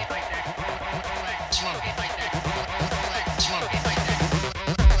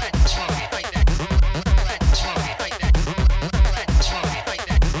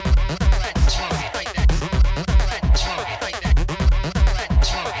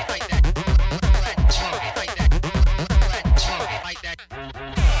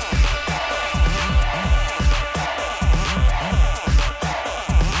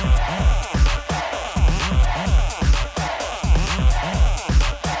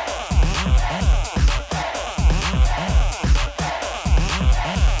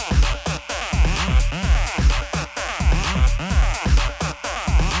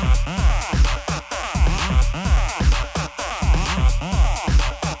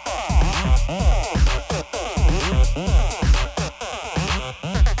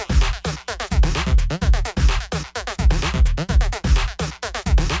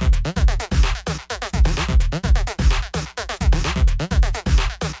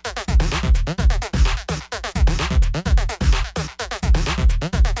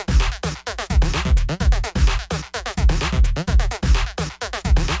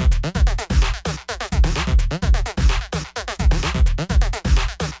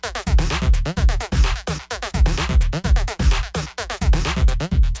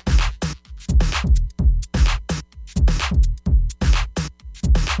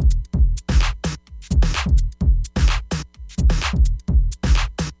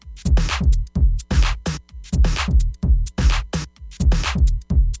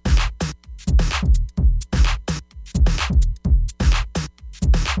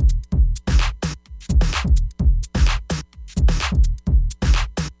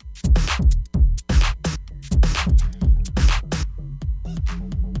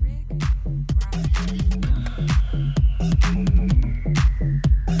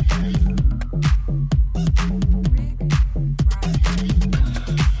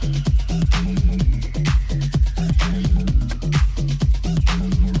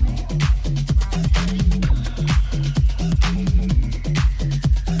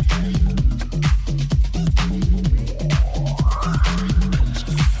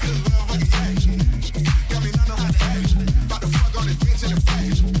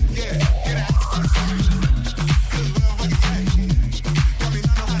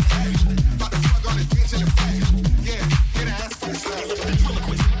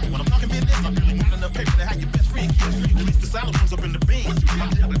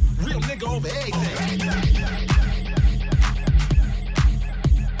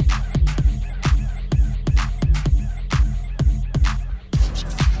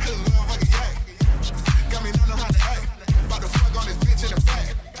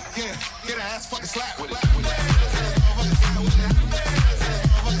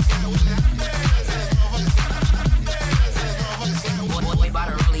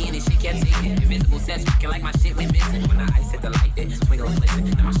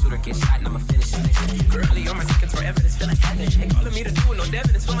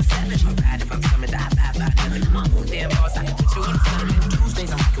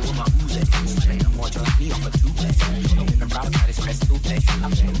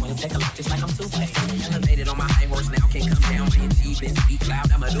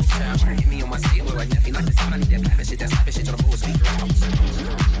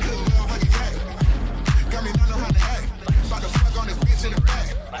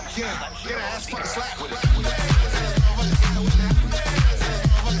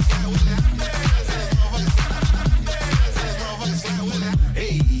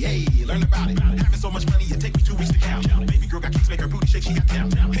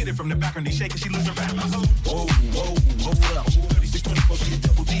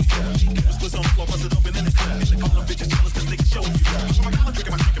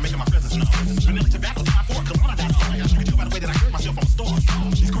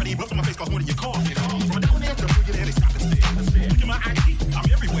 She's crazy, but from my face, cause one of your cars. From a dollar man to a millionaire, they stop and stare.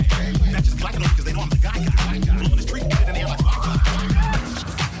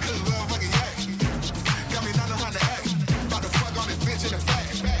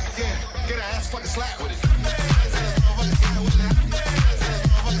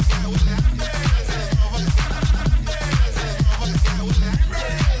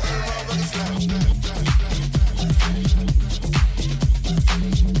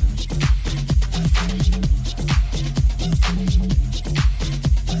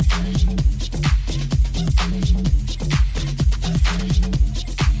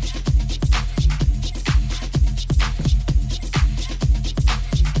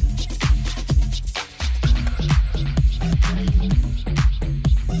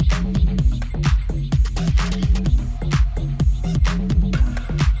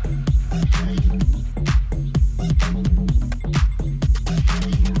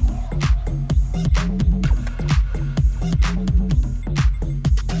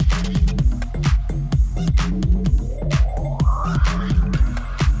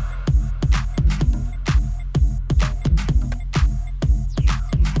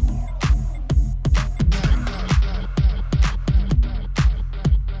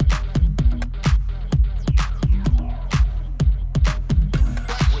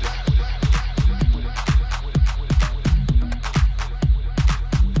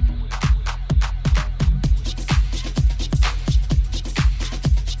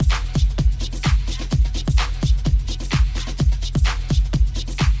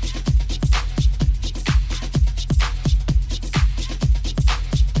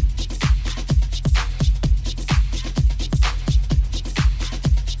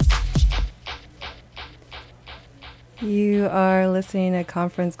 You are listening to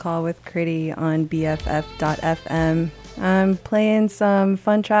Conference Call with Critty on BFF.FM. I'm playing some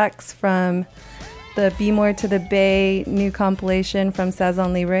fun tracks from the Bmore to the Bay new compilation from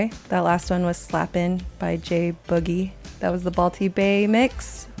Saison Libre. That last one was Slappin' by J Boogie. That was the Balti Bay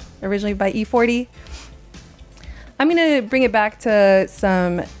mix, originally by E40. I'm going to bring it back to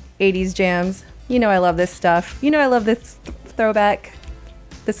some 80s jams. You know I love this stuff. You know I love this throwback.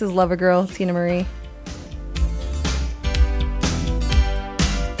 This is Love a Girl, Tina Marie.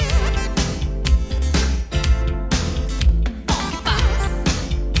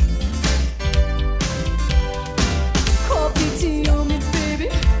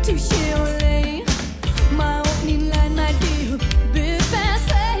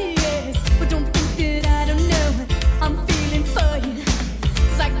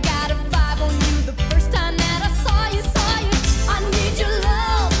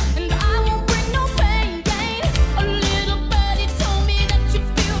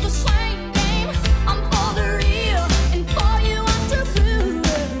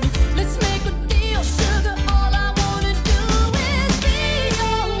 Sugar, all I wanna do is be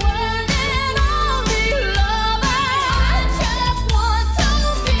your wife.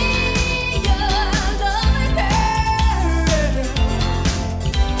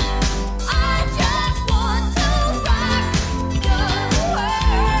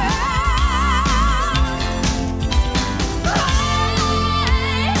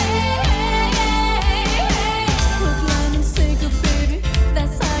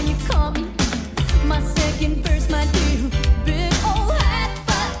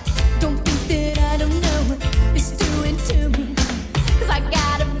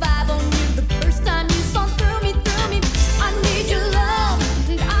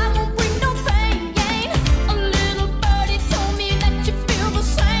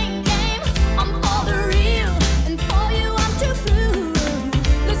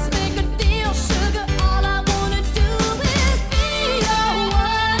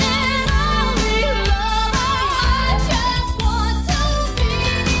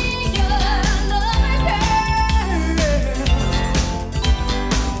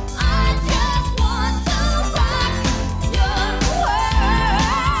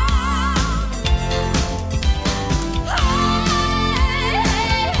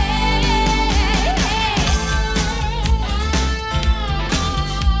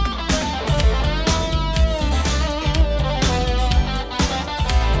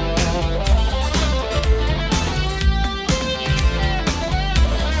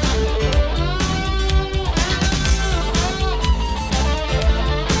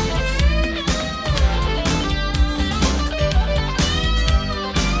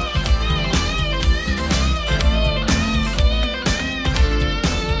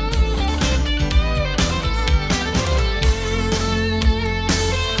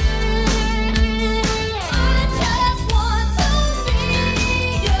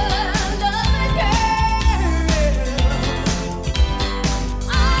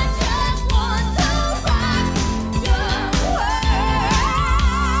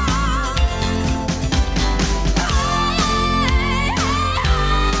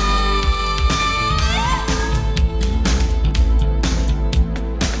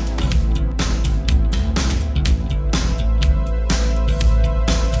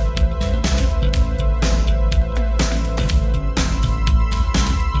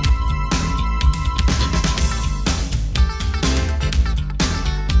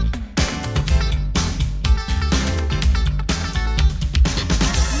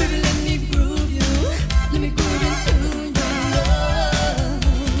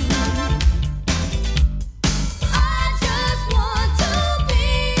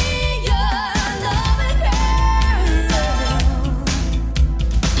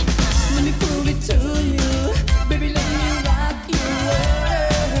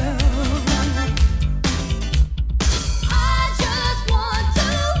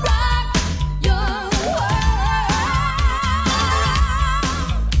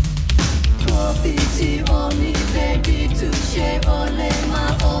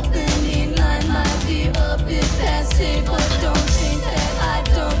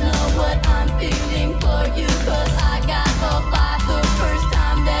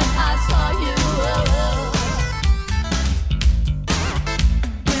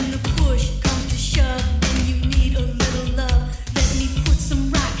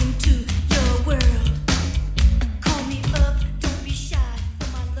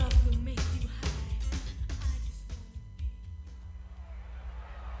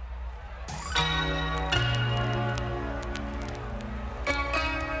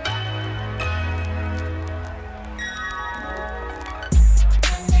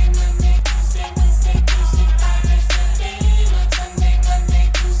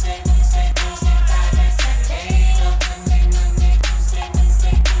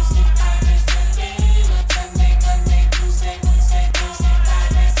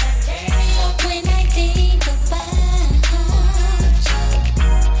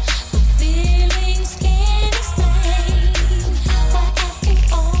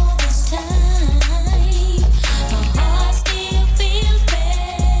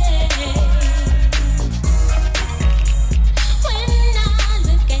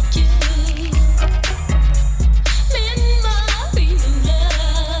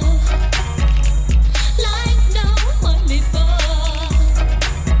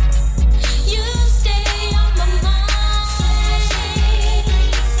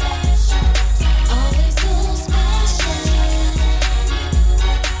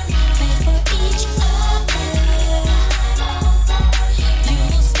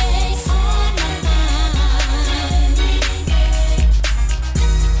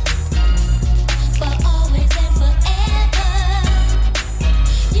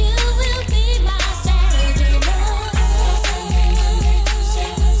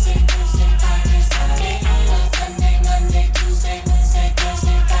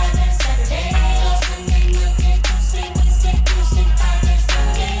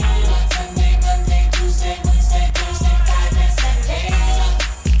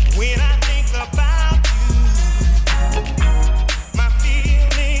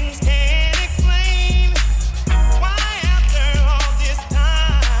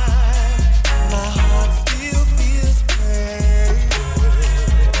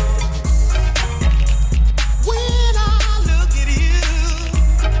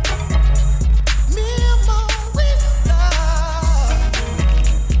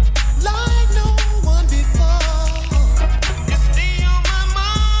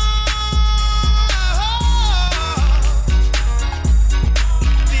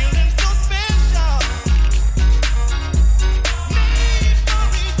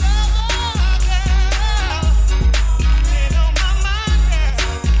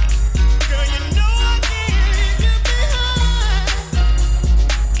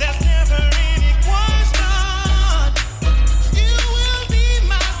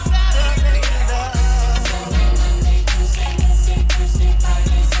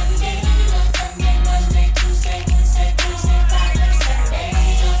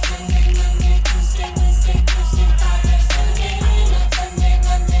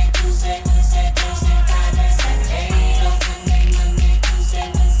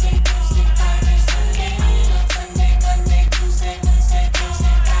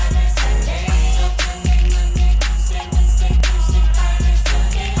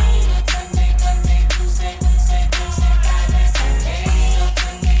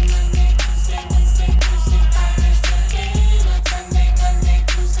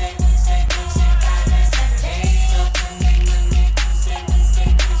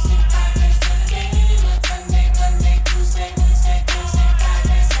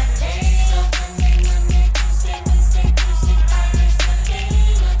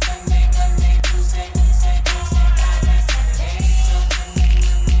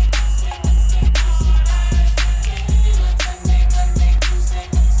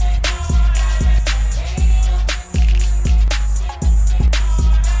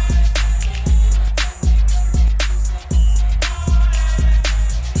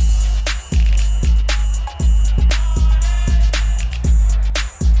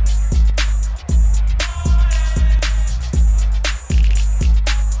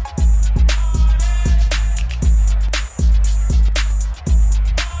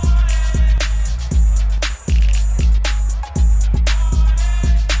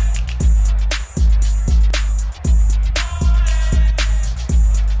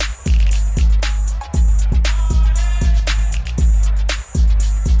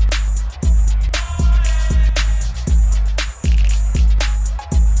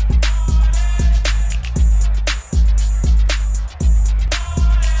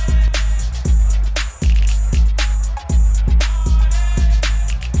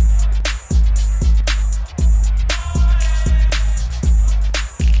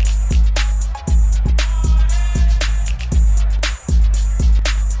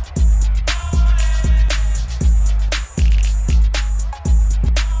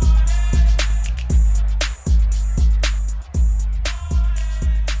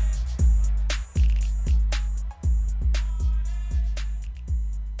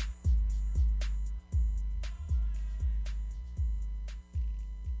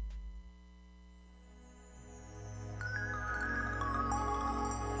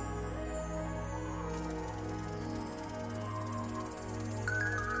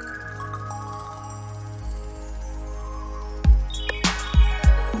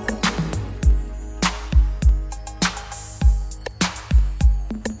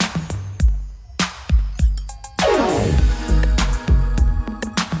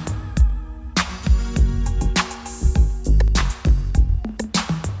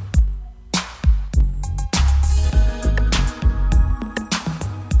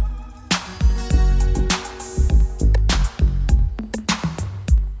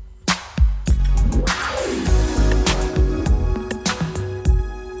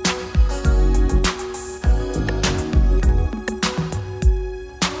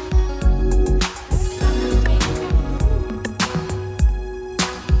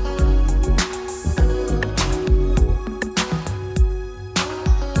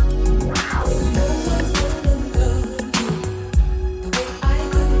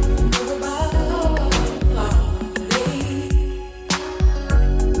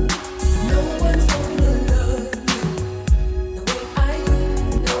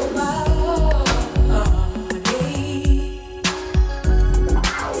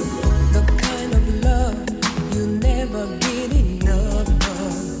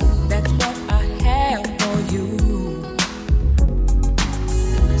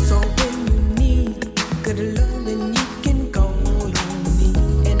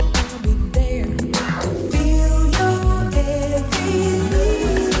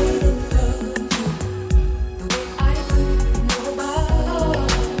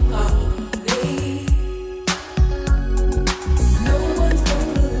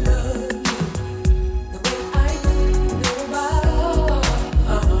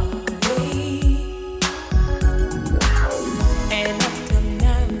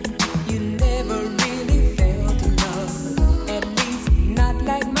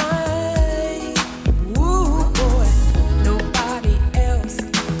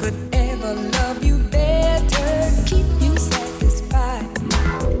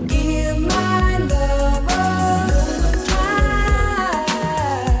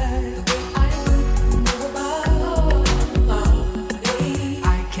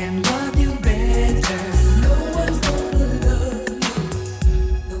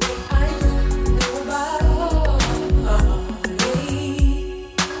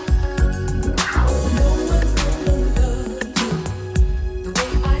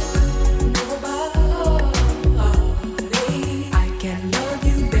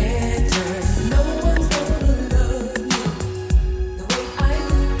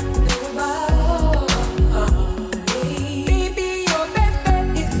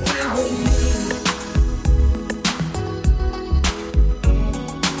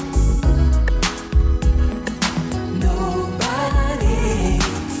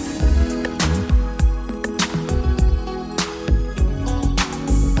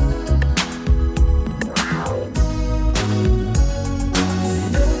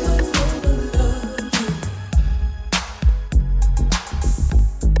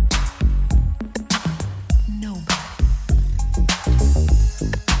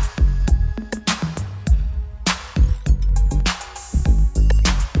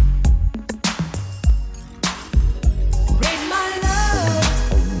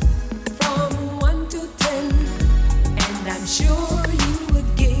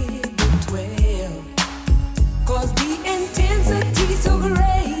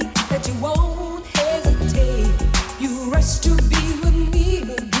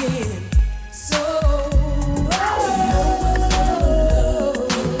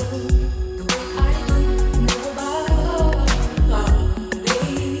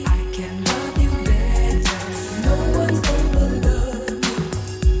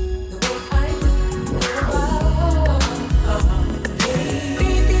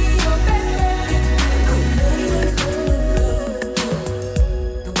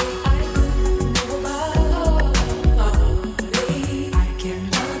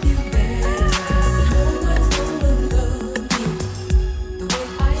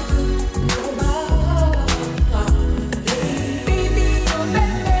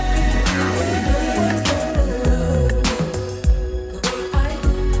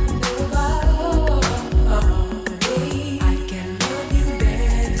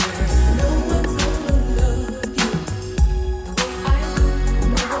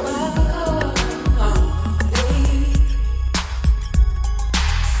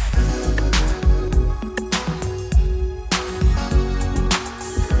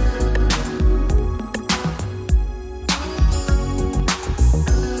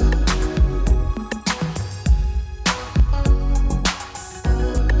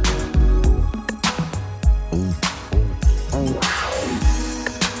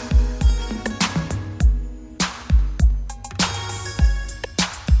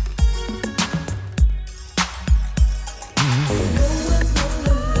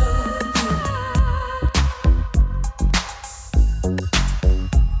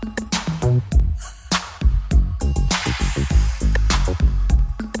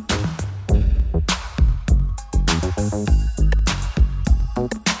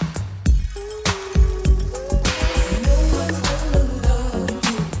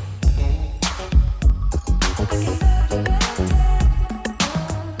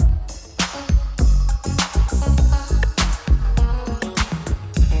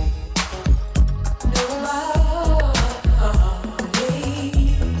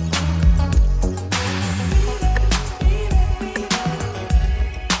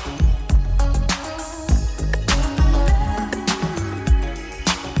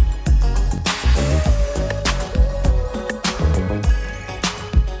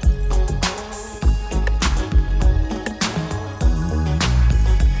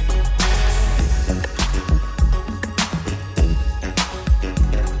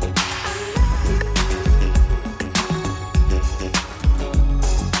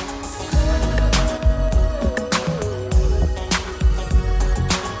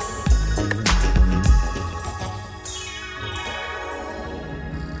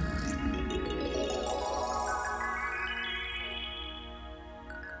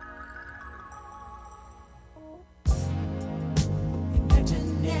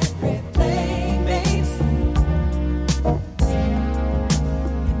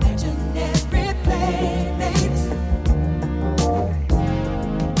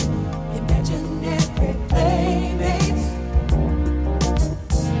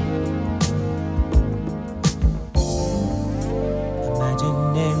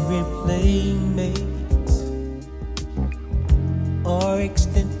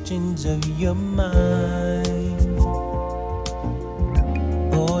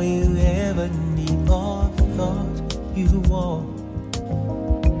 all you ever need or thought you want.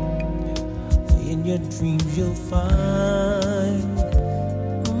 In your dreams you'll find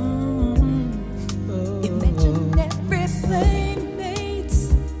imaginary playmates,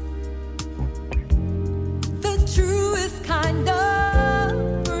 the truest kind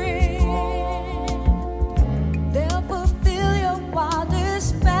of friend. They'll fulfill your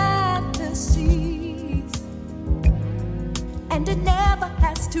wildest fantasies, and it never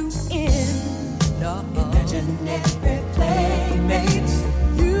has to end. No. Imaginary playmates,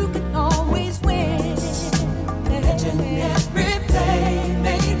 you can always win. Imaginary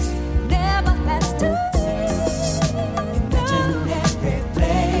playmates, never has to end. Imaginary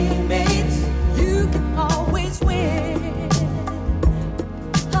playmates, you can always win.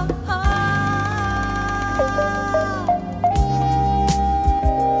 Ha, ha.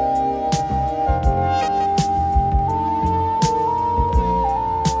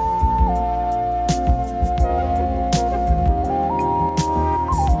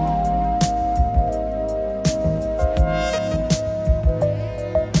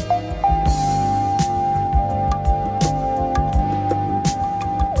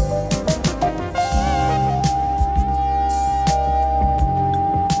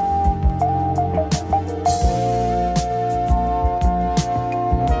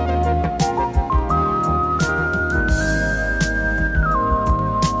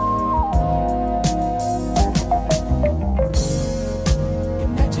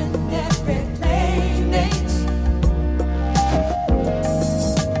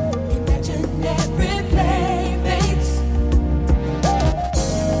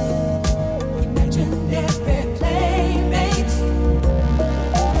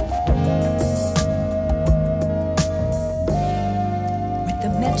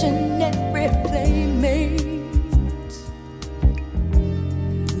 Imaginary playmates,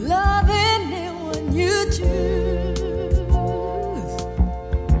 love anyone you choose.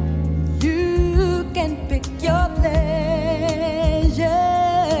 You can pick your pleasure.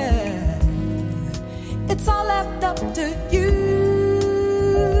 It's all left up to you.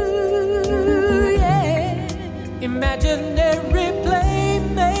 Yeah. imaginary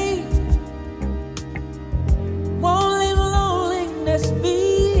playmate won't leave loneliness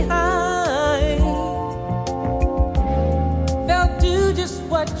behind. They'll do just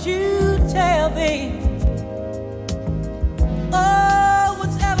what you tell them. Oh,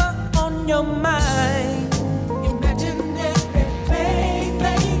 whatever on your mind. Imaginary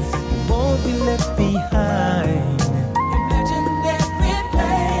playmates won't be left behind. Imaginary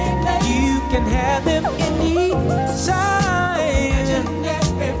playmates, you can have them anytime.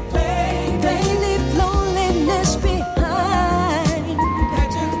 Imaginary playmates, They leave loneliness behind.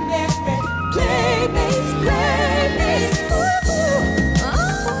 imaginary Playmates, playmates, ooh,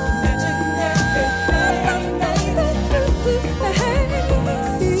 oh. imaginary playmates. Imaginary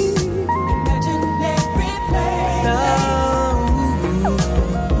playmates. Imaginary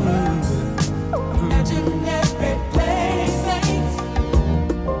playmates.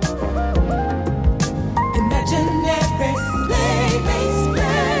 Imaginary playmates,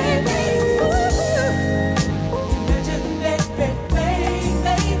 playmates. Imaginary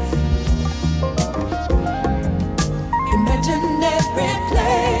playmates. Imaginary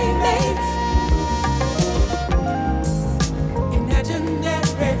playmates.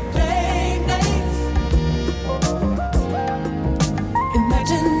 Imaginary playmates.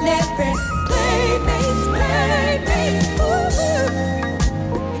 Imaginary playmates, playmates.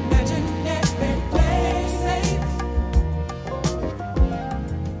 Imaginary playmates.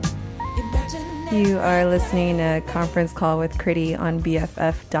 You are listening to Conference Call with Critty on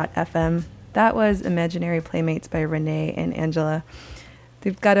BFF.FM. That was Imaginary Playmates by Renee and Angela.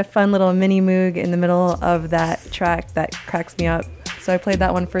 They've got a fun little mini moog in the middle of that track that cracks me up. So I played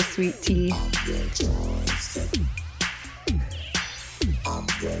that one for Sweet Tea.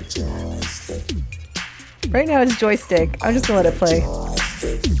 Right now it's Joystick. I'm just gonna let it play.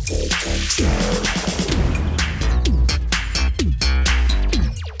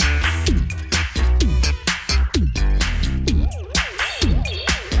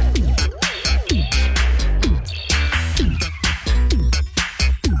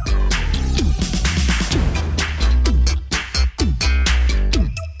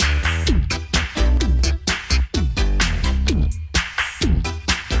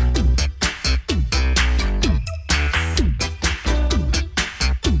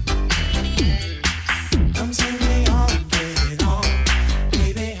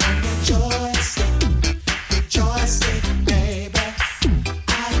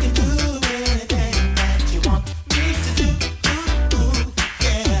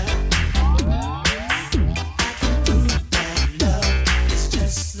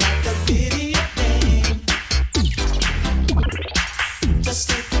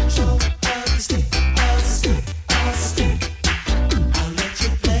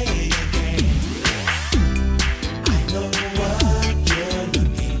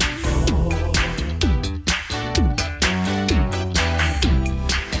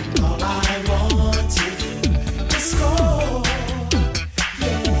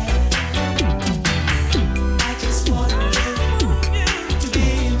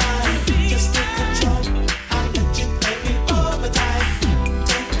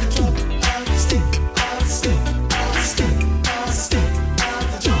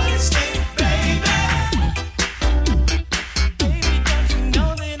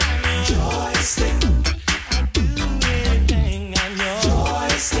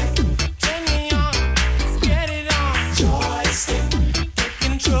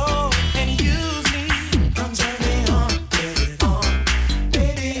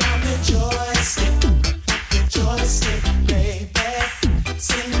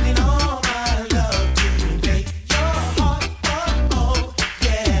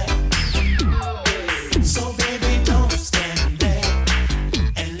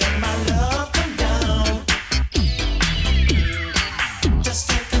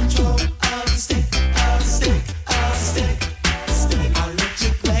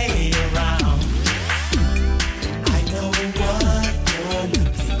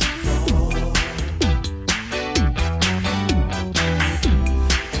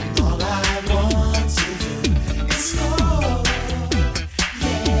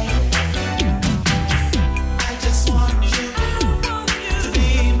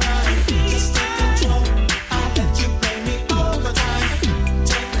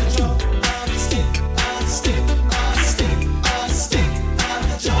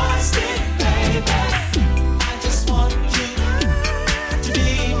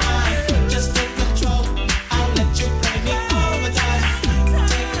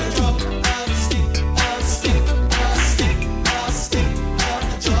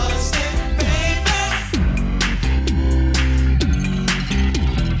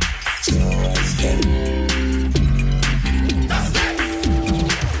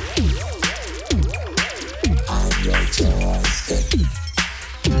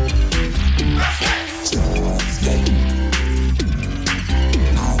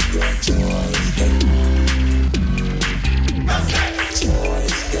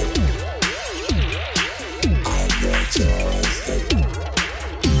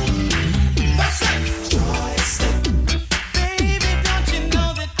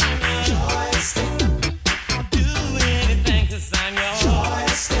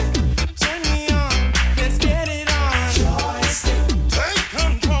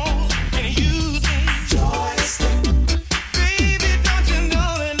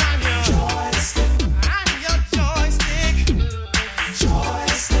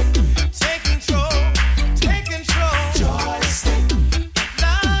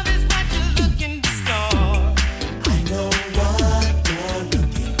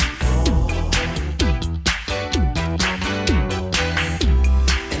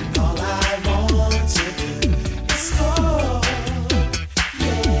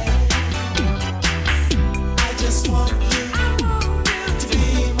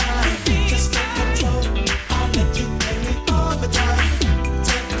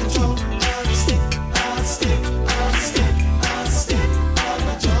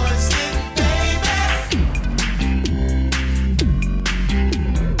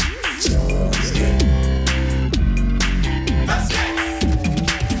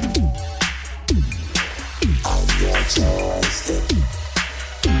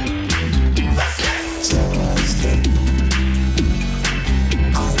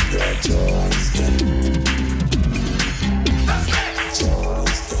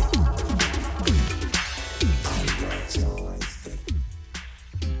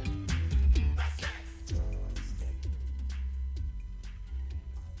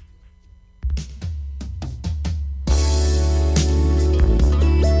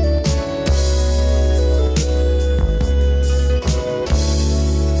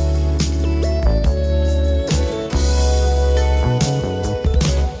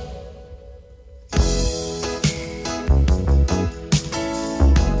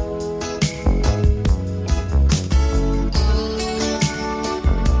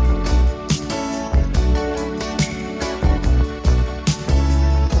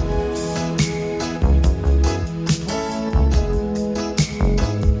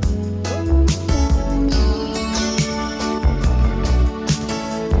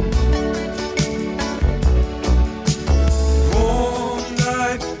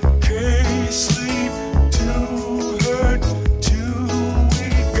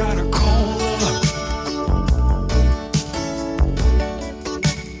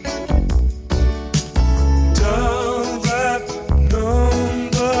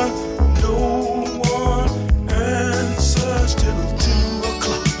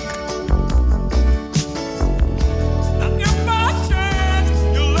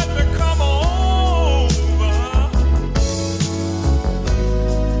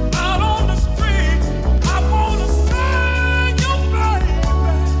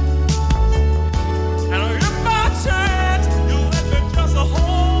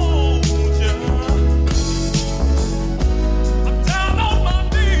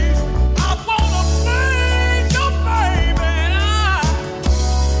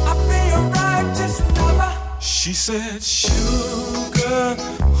 said, sugar,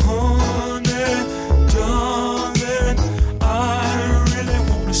 honey, darling, I really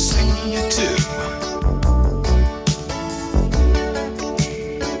want to see you too.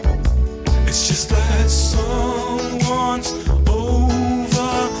 It's just that someone's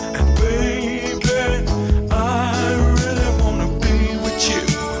over, and baby, I really want to be with you.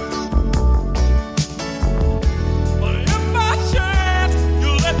 But if by chance you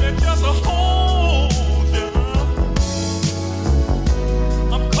let me just hold you,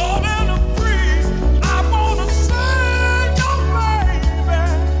 I'm calling a free. I wanna say your baby.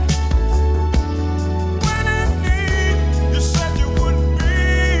 When in need, you said you would be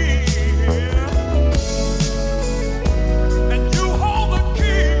here, and you hold the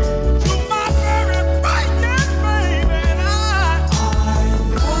key to my very breaking, baby. And I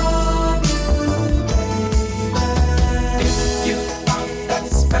love you, baby. If you found that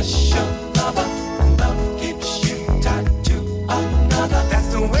special lover, and love keeps you tied to another, that's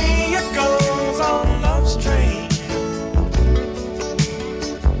the way it goes on Love's Train.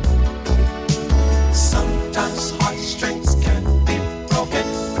 Sometimes heartstrings can be broken,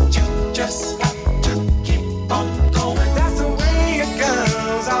 but you just have to keep on going. That's the way it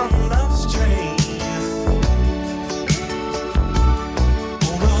goes on Love's Train.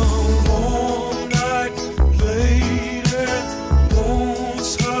 On a warm night, lady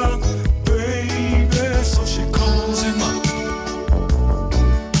wants her baby, so she calls him up.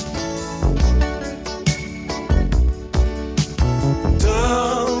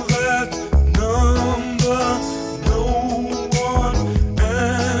 Dial that number, no one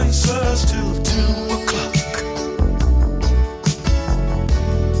answers till 2 o'clock.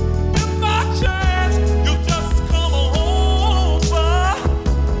 If by chance you just come over,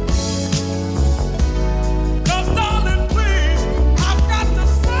 'cause darling, please, I've got to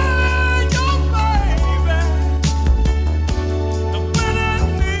say your baby. And when in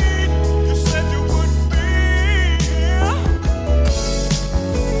need, you said you would be here,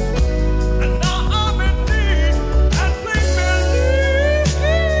 and now I'm in need, and please believe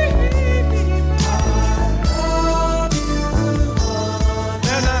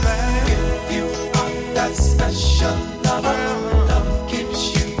if you are that special lover, love keeps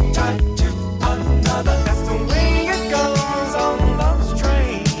you tied to another. That's the way it goes on Love's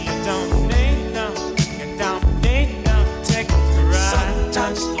Train. You don't need no, take a ride.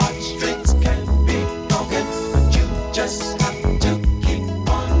 Sometimes heartstrings can be broken, but you just have to keep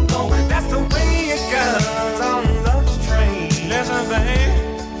on going. That's the way it goes on Love's Train. Listen, baby.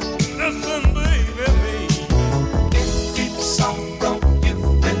 Listen, baby. It keeps sorrow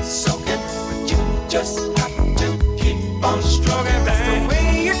you've been soaking, but you just have to keep on stroking. That's the way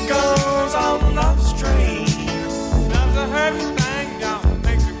it goes on Love's Train. Love's a heavy thing, y'all,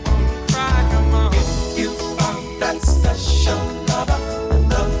 makes you wanna cry. Come on. If you are that special lover, and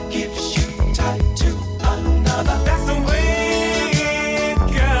love keeps you tied to another, that's the way it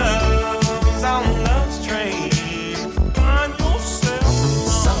goes on Love's Train. Find yourself.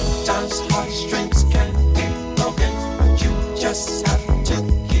 Sometimes heartstrings can be broken, but you just have to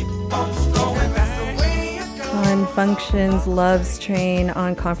keep on going. That's the way it goes. On Functions Love's Train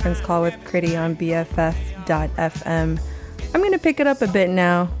on Conference Call with Critty on BFF.FM. I'm going to pick it up a bit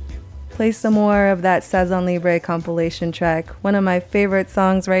now. Play some more of that Saison Libre compilation track. One of my favorite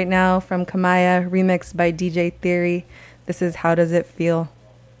songs right now from Kamaya, remixed by DJ Theory. This is How Does It Feel?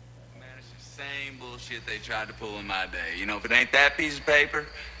 Man, it's the same bullshit they tried to pull in my day. You know, if it ain't that piece of paper,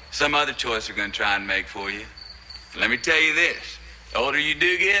 some other choice they're gonna try and make for you. Let me tell you this, the older you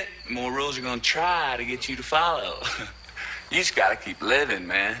do get, the more rules are gonna try to get you to follow. You just gotta keep living,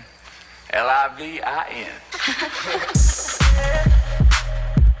 man. L-I-V-I-N.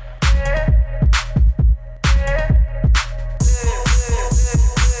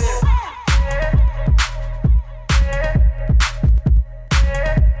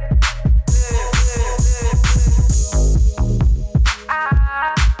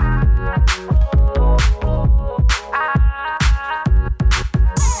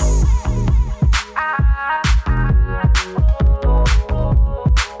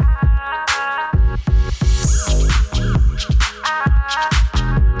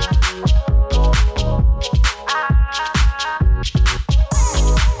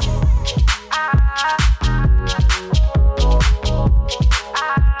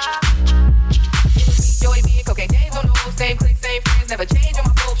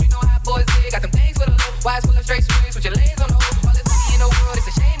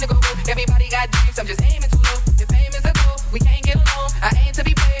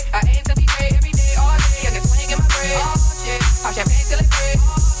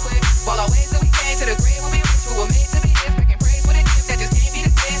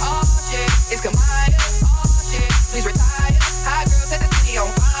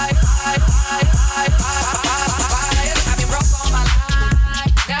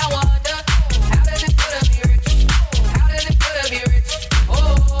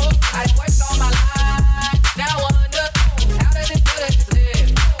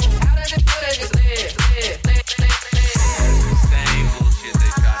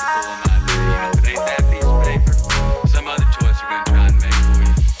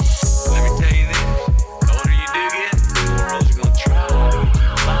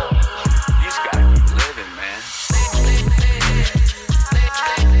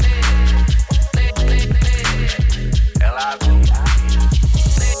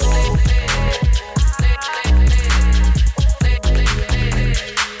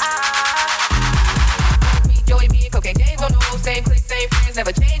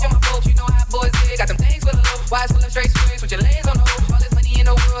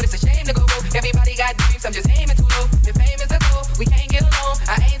 streets, I'm just aiming to low. If fame is a goal, we can't get along.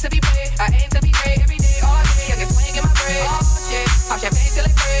 I aim to be paid, I aim to be great every day, all day. I get swing in my brain. Oh shit, pop champagne till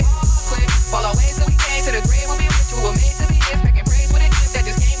it break. Quick, follow ways till we came to the grave. We'll be with you, we're made to be expecting praise with a gift that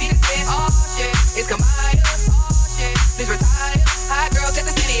just can't be dismissed. Oh shit, it's Kamaya. Oh shit, please retire. Hot girls set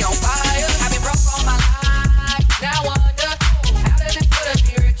the city on fire. I've been broke all my life. Now I wonder, how does it feel to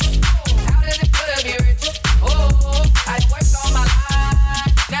be rich? How does it feel to be rich? Oh, I've worked all my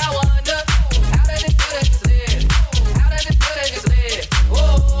life. Now I wonder, how does it feel to just live? How does it feel to just live?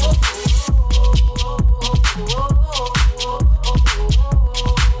 Oh.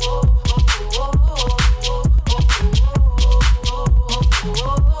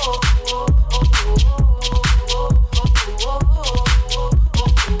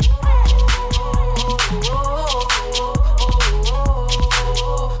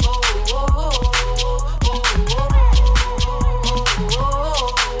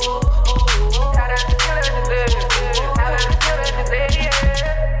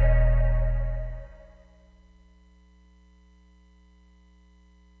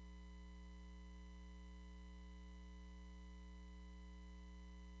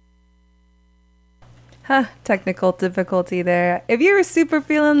 Technical difficulty there. If you were super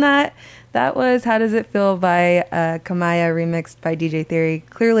feeling that, that was How Does It Feel by Kamaya, remixed by DJ Theory.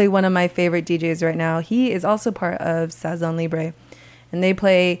 Clearly one of my favorite DJs right now. He is also part of Sazon Libre, and they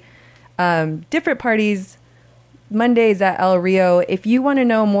play different parties Mondays at El Rio. If you want to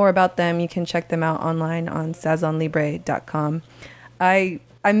know more about them, you can check them out online on sazonlibre.com. I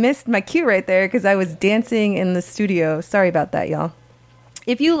missed my cue right there because I was dancing in the studio. Sorry about that, y'all.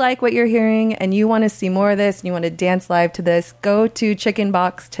 If you like what you're hearing and you want to see more of this and you want to dance live to this, go to Chicken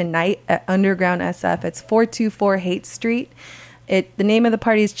Box tonight at Underground SF. It's 424 Haight Street. The name of the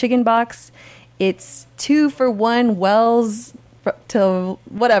party is Chicken Box. It's 2 for 1 Wells till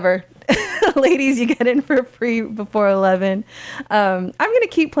whatever. Ladies, you get in for free before 11. I'm going to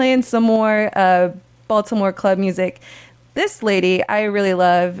keep playing some more Baltimore club music. This lady I really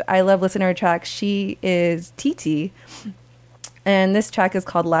love. I love listening to her tracks. She is TT. And this track is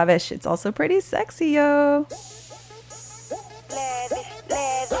called Lavish. It's also pretty sexy, yo. Lavish,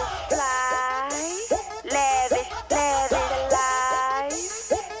 lavish, fly. Lavish, lavish,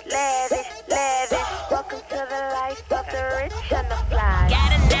 life. Lavish, lavish. Welcome to the life of the rich and the fly.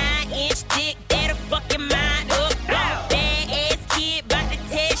 Got a 9-inch dick that'll fuck your mind up. I'm a bad-ass kid, bout to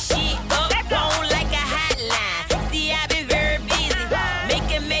tear shit up. Phone like a hotline. See, I've been very busy.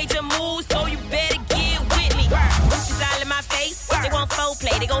 Making major moves, so you better get with me. Bitches all in my face. They want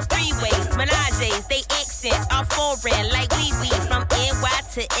foreplay, they go 3 ways. Menages, they accents all foreign like wee-wee. From NY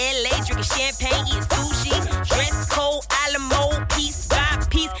to LA, drinking champagne, eating sushi. Dress code, a la mode, piece by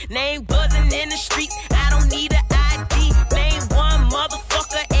piece. Name buzzing in the streets, I don't need an ID. Name one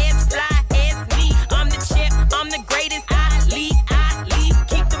motherfucker as fly as me. I'm the champ, I'm the greatest. I lead.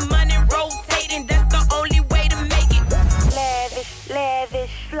 Keep the money rotating, that's the only way to make it. Lavish,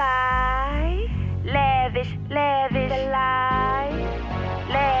 lavish, fly. Lavish, lavish, life.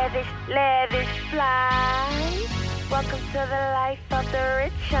 Lavish, lavish, fly. Welcome to the life of the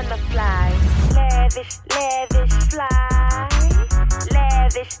rich and the fly. Lavish, lavish, fly.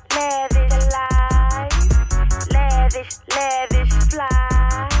 Lavish, lavish, life. Lavish, lavish,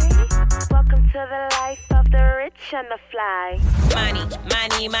 fly. Welcome to the life of the rich and the fly. Money,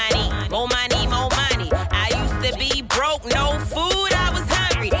 money, money, more money, more money. I used to be broke, no food, I was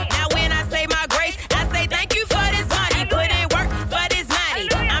hungry. Now when I say my grace, I say thank you for this money. Put in work for this money.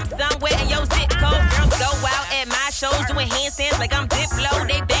 I'm somewhere in your zip code. Girls go out at my shows doing handstands like I'm Diplo.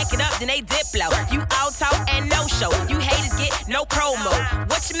 They back it up, then they Diplo. You all talk and no show. You haters get no promo.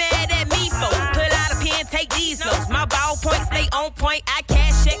 What you mad at me for? Pull out a pen, take these notes. My ballpoint stay on point. I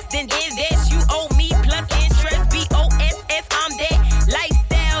cash checks, then invest. You owe me plus interest. BOSS, I'm that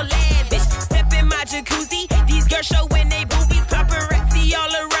lifestyle lavish. Step in my jacuzzi. These girls showing they boobies. Paparazzi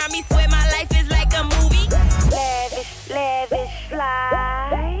all around me. Swear my life is like a movie. Lavish, lavish,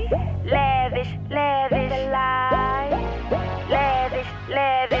 fly. Lavish, lavish, life. Lavish,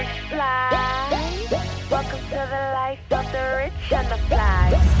 lavish, fly. Welcome to the life of the rich and the fly.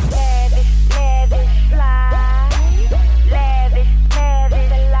 Lavish, lavish, fly. Lavish,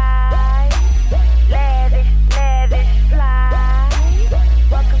 lavish, life. Lavish, lavish, fly.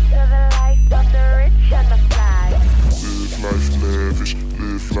 Welcome to the life of the rich and the fly. Live life lavish,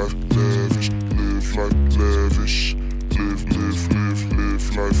 live life lavish, live life lavish.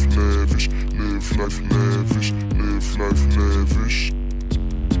 Live life lavish, live life lavish, live life lavish.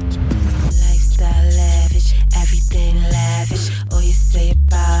 Lifestyle lavish, everything lavish. Oh, you say you're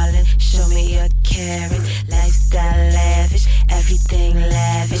ballin', show me your carrots. Lifestyle lavish, everything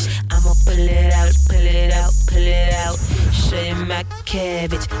lavish. I'ma pull it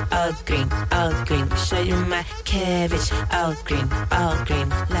cabbage, all green, all green. Show you my cabbage, all green, all green.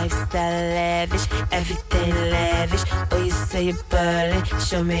 Lifestyle lavish, everything lavish. Oh, you say you're ballin',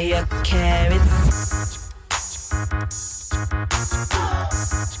 show me your carrots.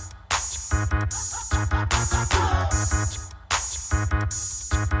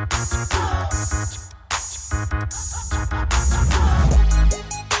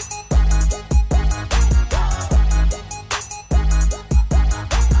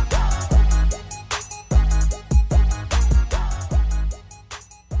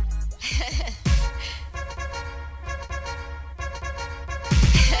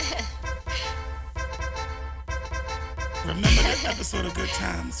 Remember that episode of Good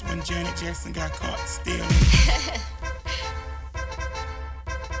Times when Janet Jackson got caught stealing?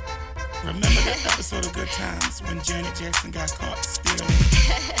 Remember that episode of Good Times when Janet Jackson got caught stealing?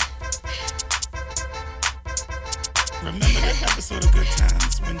 Remember that episode of Good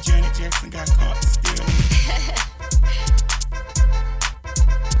Times when Janet Jackson got caught stealing?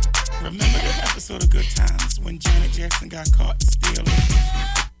 Remember that episode of Good Times when Janet Jackson got caught stealing?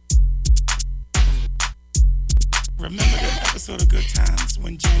 Remember that episode of Good Times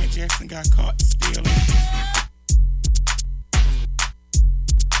when Janet Jackson got caught stealing?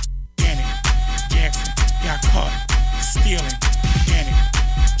 Janet Jackson got caught stealing. Janet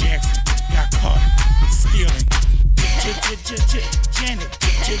Jackson got caught stealing. Janet Jackson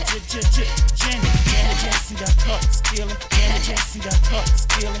got caught stealing. Janet Jackson got caught stealing. Janet Jackson got caught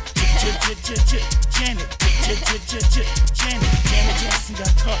stealing. Janet Jackson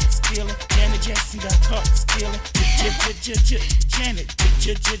got caught stealing.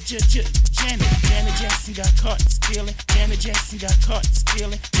 Janet Jackson got caught stealing. Janet Jackson got caught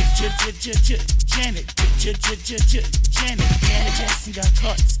stealing. Janet Jackson got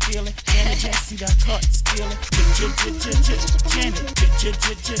caught stealing. Janet Jackson got caught stealing.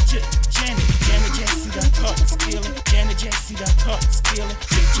 Janet Jackson got caught stealing. Janet Jackson got caught stealing.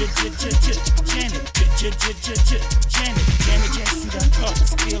 Janet Jackson got caught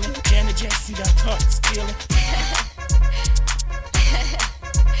stealing. Janet Jackson got caught stealing.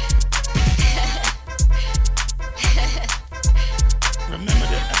 Remember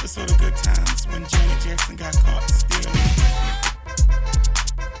that episode of Good Times when Janet Jackson got caught stealing?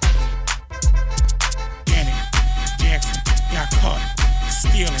 Janet Jackson got caught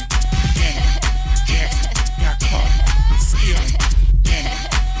stealing. Janet Jackson got caught stealing. Janet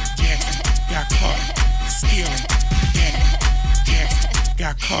Jackson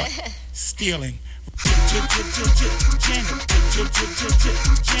got caught stealing.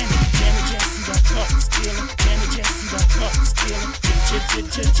 Janet Jackson got caught stealing. Janet Jackson got caught stealing. Janet Jackson got caught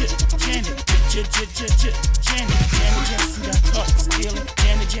stealing. Janet Jackson got caught stealing.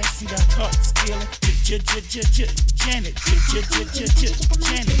 Janet Jackson got caught stealing.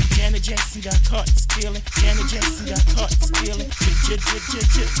 Janet Jackson got caught stealing. Janet Jackson got caught stealing. Janet Jackson got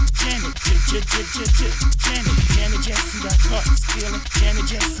caught stealing. Janet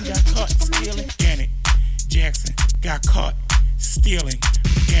Jackson got caught stealing. Janet Jackson got caught stealing.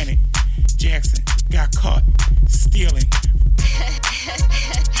 Janet Jackson got caught stealing.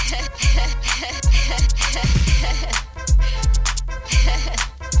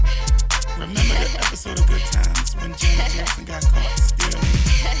 Remember the episode of Good Times when Janet Jackson got caught stealing?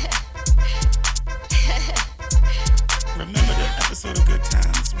 Remember the episode of Good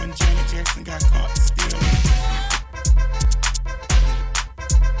Times when Janet Jackson got caught stealing?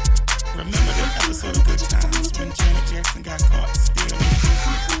 Remember the episode of Good Times when Janet Jackson got caught stealing?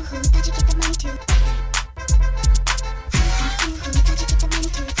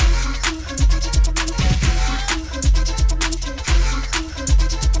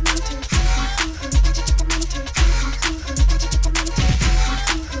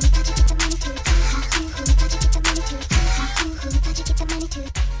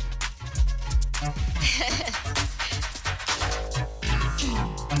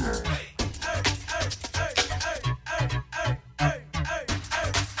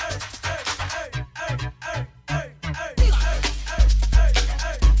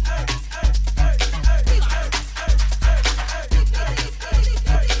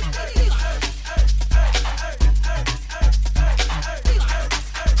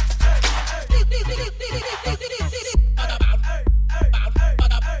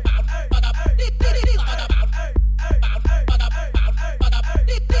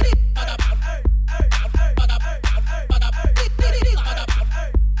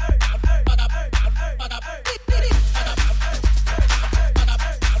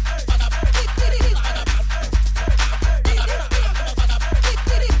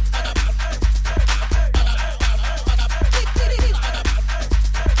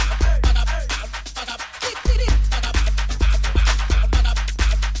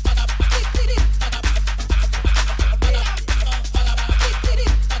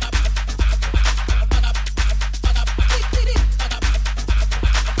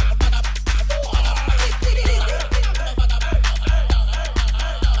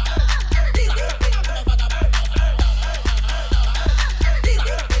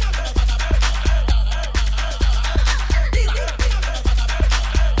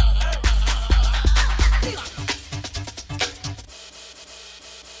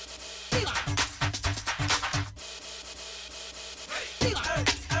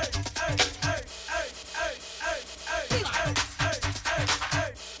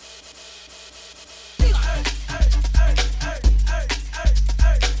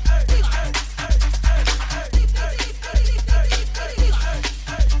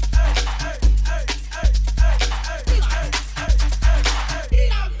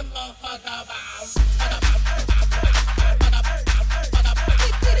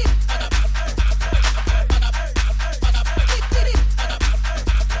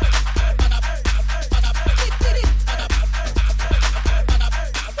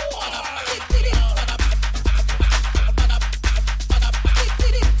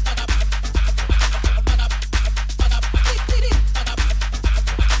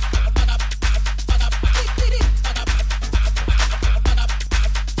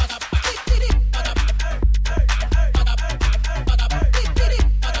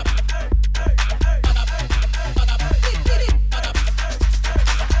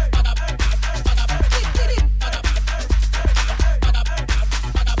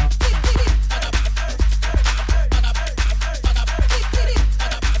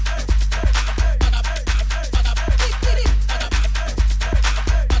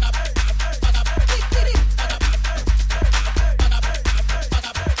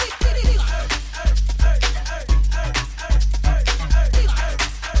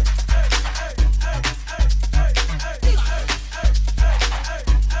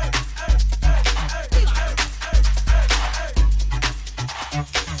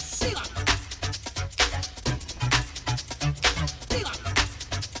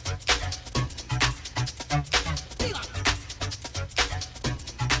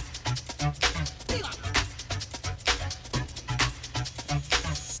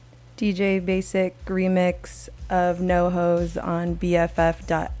 DJ Basic remix of No Hose on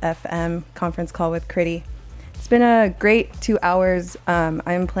BFF.FM conference call with Critty. It's been a great 2 hours.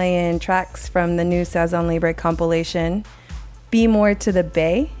 I'm playing tracks from the new Sazon Libre compilation, Bmore to the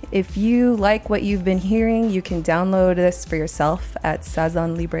Bay. If you like what you've been hearing, you can download this for yourself at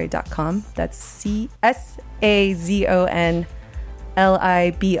sazonlibre.com. That's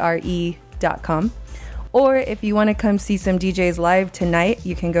SAZONLIBRE.com. Or if you want to come see some DJs live tonight,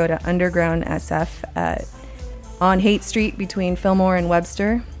 you can go to Underground SF on Haight Street between Fillmore and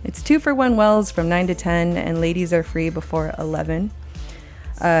Webster. It's 2 for 1 Wells from 9 to 10, and ladies are free before 11.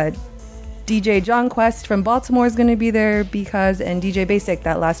 DJ John Quest from Baltimore is going to be there and DJ Basic,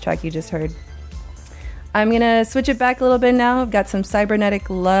 that last track you just heard. I'm going to switch it back a little bit now. I've got some Cybernetic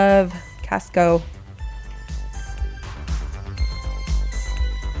Love, Casco.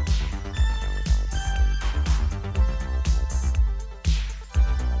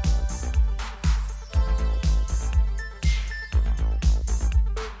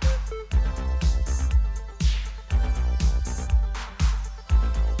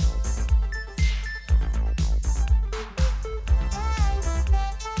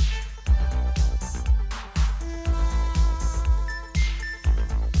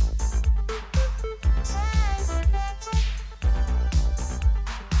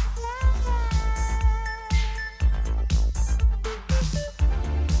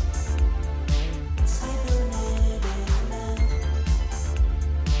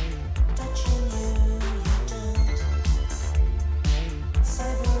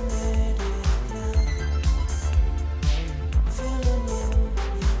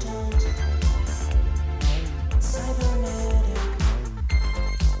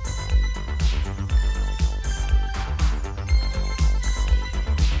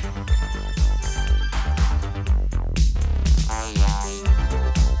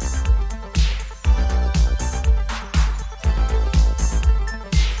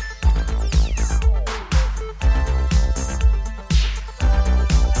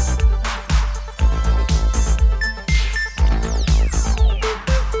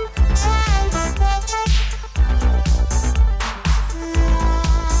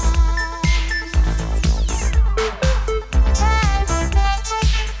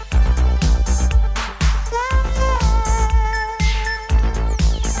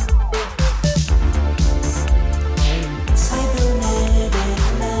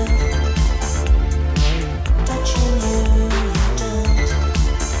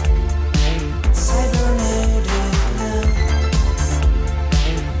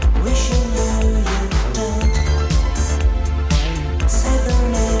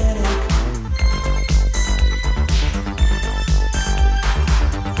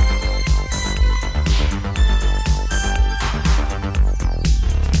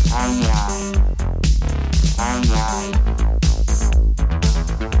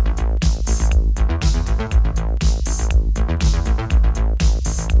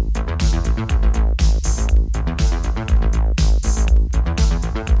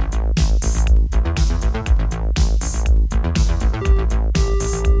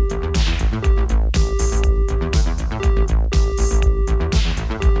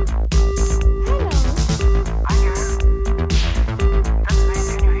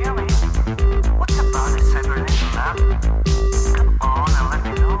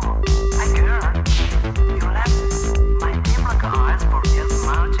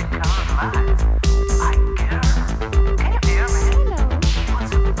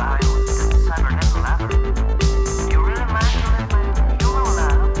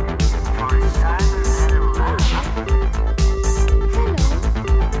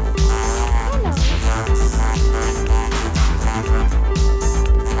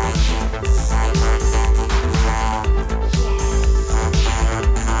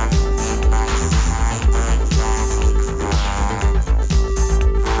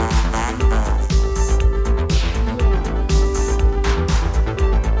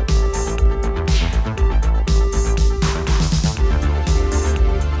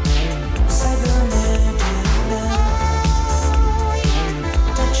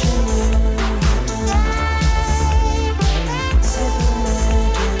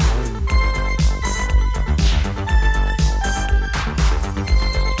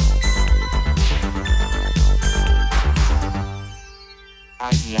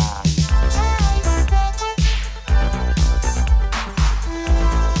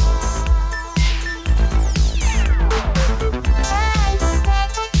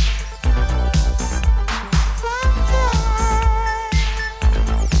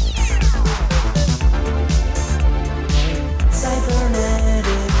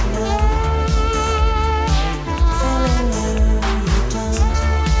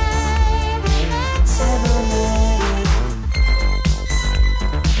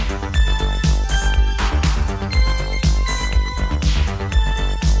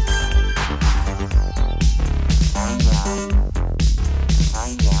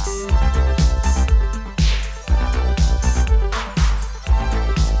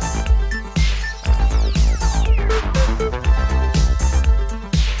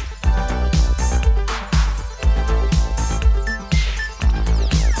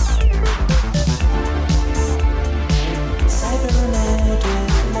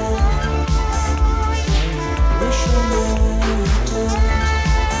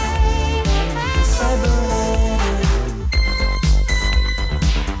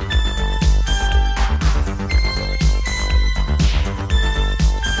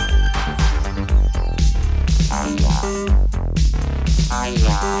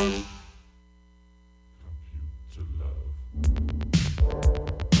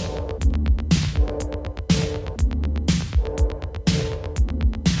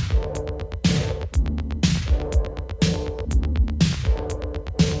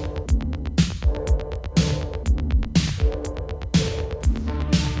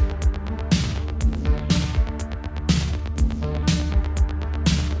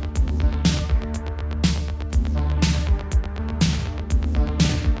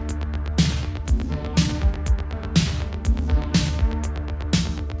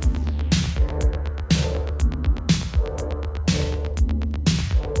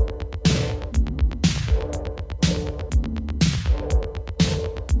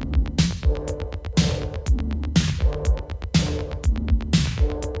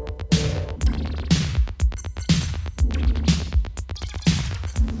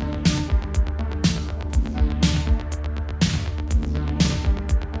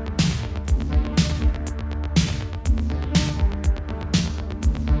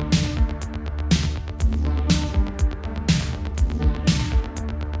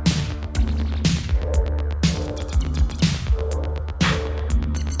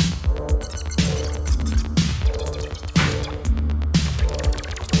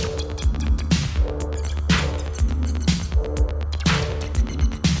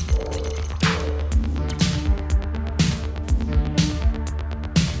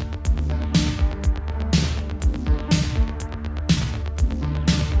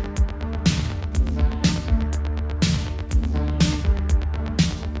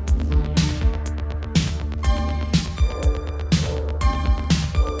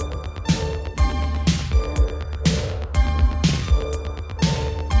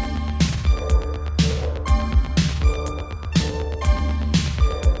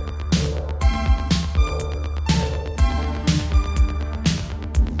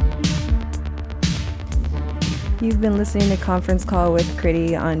 You've been listening to Conference Call with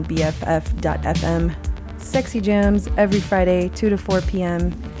Critty on BFF.FM. Sexy jams every Friday, 2 to 4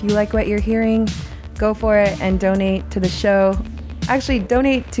 p.m. If you like what you're hearing, go for it and donate to the show. Actually,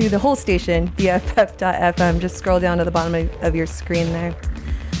 donate to the whole station, BFF.FM. Just scroll down to the bottom of your screen there.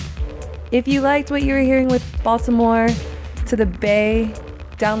 If you liked what you were hearing with Bmore to the Bay,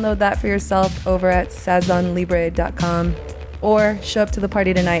 download that for yourself over at sazonlibre.com or show up to the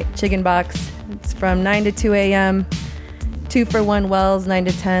party tonight, Chicken Box. It's from 9 to 2 a.m. 2 for 1 Wells, 9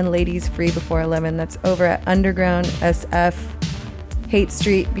 to 10. Ladies free before 11. That's over at Underground SF, Haight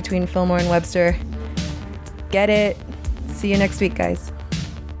Street between Fillmore and Webster. Get it. See you next week, guys.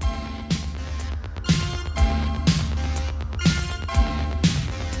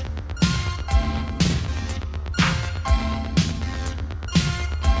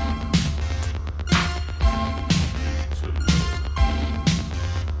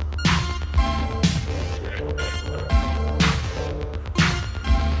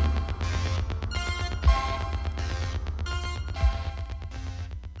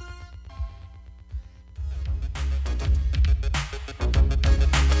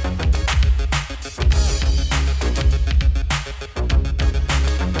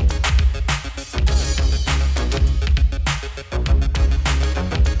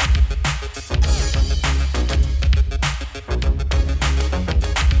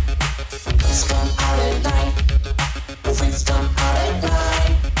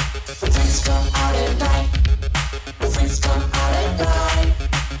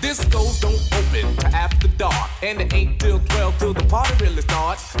 discos don't open till after dark, and it ain't till 12 till the party really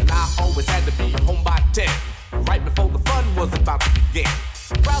starts. And I always had to be home by 10, right before the fun was about to begin.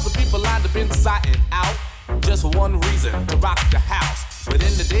 Crowds of people lined up inside and out, just for one reason, to rock the house. But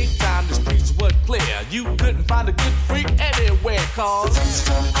in the daytime, the streets were clear. You couldn't find a good freak anywhere, cause the freaks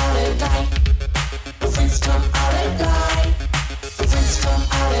come out at night. The freaks come out at night. The freaks come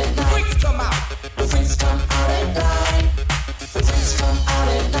out at night. The freaks come out. The freaks come out at night. The freaks come out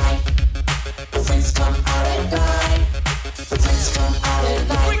at night. The freaks come out at night. The freaks come out at night.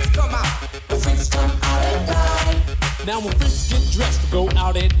 The freaks come out. The freaks come out at night. Now when freaks get dressed to go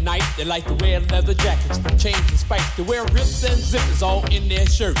out at night, they like to wear leather jackets, chains and spikes. They wear rips and zippers all in their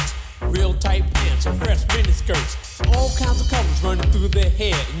shirts, real tight pants and fresh mini skirts. All kinds of colors running through their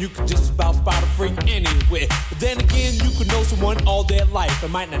hair, and you could just about spot a freak anywhere. But then again, you could know someone all their life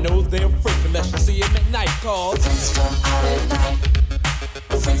and might not know they're a freak unless you see him at night, cause the freaks come out at night.